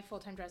 when my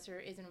full-time dresser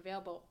isn't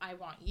available, I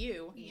want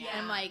you. Yeah.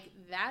 And I'm like,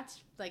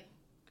 that's like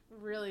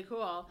really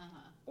cool.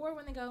 Or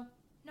when they go,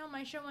 no,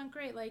 my show went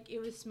great. Like, it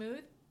was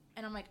smooth.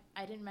 And I'm like,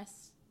 I didn't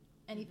mess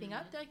anything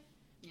up. They're like,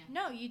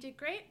 no, you did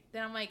great.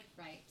 Then I'm like,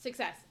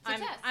 success.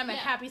 I'm a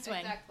happy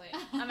swing. Exactly.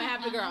 I'm a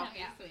happy girl.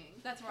 Swing.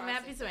 That's where I'm our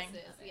happy success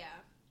swing. is.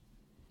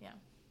 Yeah.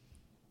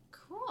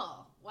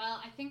 Cool.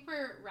 Well, I think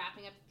we're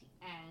wrapping up at the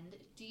end.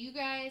 Do you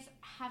guys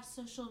have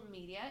social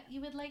media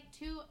you would like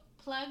to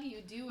plug?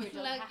 You do or don't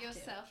Plug have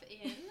yourself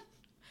in.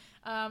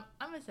 I'm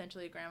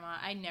essentially a grandma.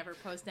 I never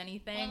post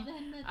anything. Well,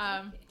 then that's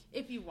okay.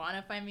 If you want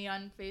to find me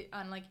on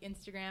like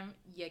Instagram,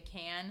 you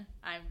can.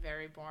 I'm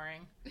very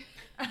boring.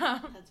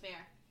 That's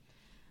fair.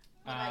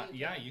 What about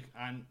you, Caleb?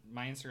 on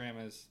my Instagram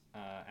is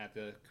at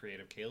the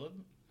Creative Caleb.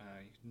 You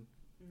can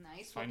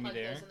Nice. find We'll me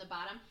plug there. those in the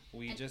bottom.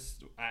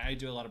 I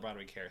do a lot of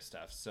Broadway Care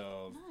stuff,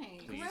 so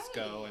Nice. please Great.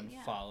 go and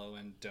follow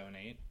and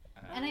donate.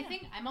 And I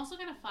think I'm also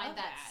gonna find Love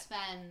that that.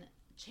 Sven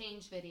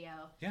change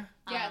video. Yeah,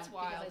 it's because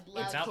wild. I'd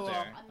love It's out Cool.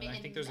 there. I mean, and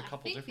I think there's a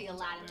couple I think different the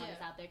ones out Aladdin there. one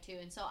is out there too,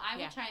 and so I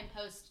will try and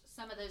post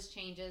some of those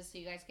changes so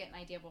you guys get an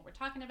idea of what we're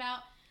talking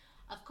about.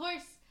 Of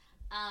course,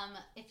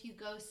 if you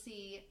go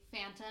see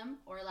Phantom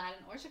or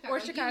Aladdin or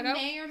Chicago, you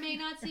may or may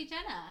not see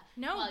Jenna.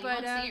 No, well, you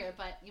but won't see her,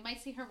 but you might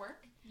see her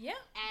work. Yeah.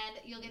 And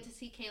you'll get to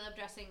see Caleb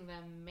dressing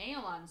the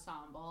male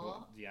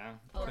ensemble Yeah.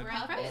 over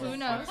at Puppets. Who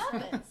knows?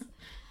 Puppets.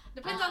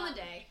 Depends on the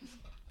day.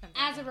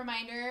 As a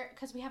reminder,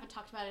 because we haven't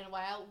talked about it in a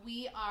while,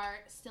 we are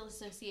still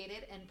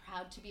associated and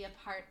proud to be a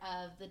part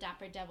of the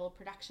Dapper Devil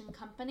Production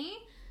Company.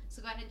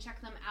 So go ahead and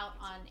check them out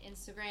on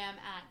Instagram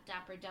at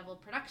Dapper Devil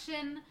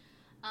Production.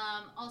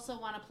 Also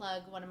want to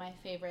plug one of my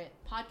favorite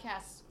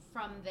podcasts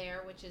from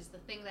there, which is The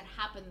Thing That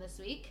Happened This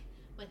Week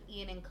with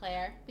Ian and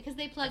Claire, because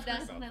they plugged I've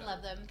heard us and I about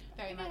love them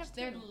very much.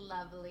 They're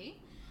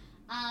lovely.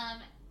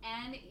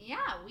 And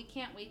yeah, we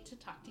can't wait to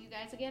talk to you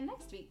guys again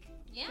next week.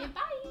 Yeah. Okay,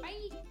 bye.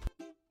 Bye.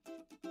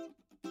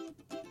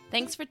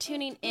 Thanks for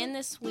tuning in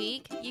this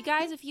week. You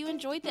guys, if you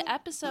enjoyed the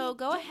episode,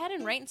 go ahead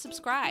and rate and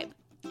subscribe.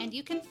 And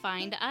you can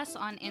find us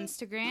on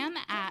Instagram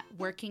at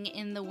Working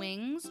in the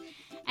Wings.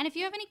 And if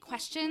you have any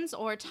questions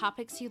or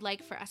topics you'd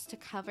like for us to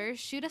cover,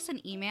 shoot us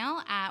an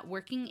email at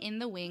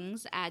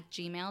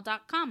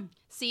workinginthewings@gmail.com.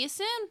 See you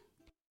soon.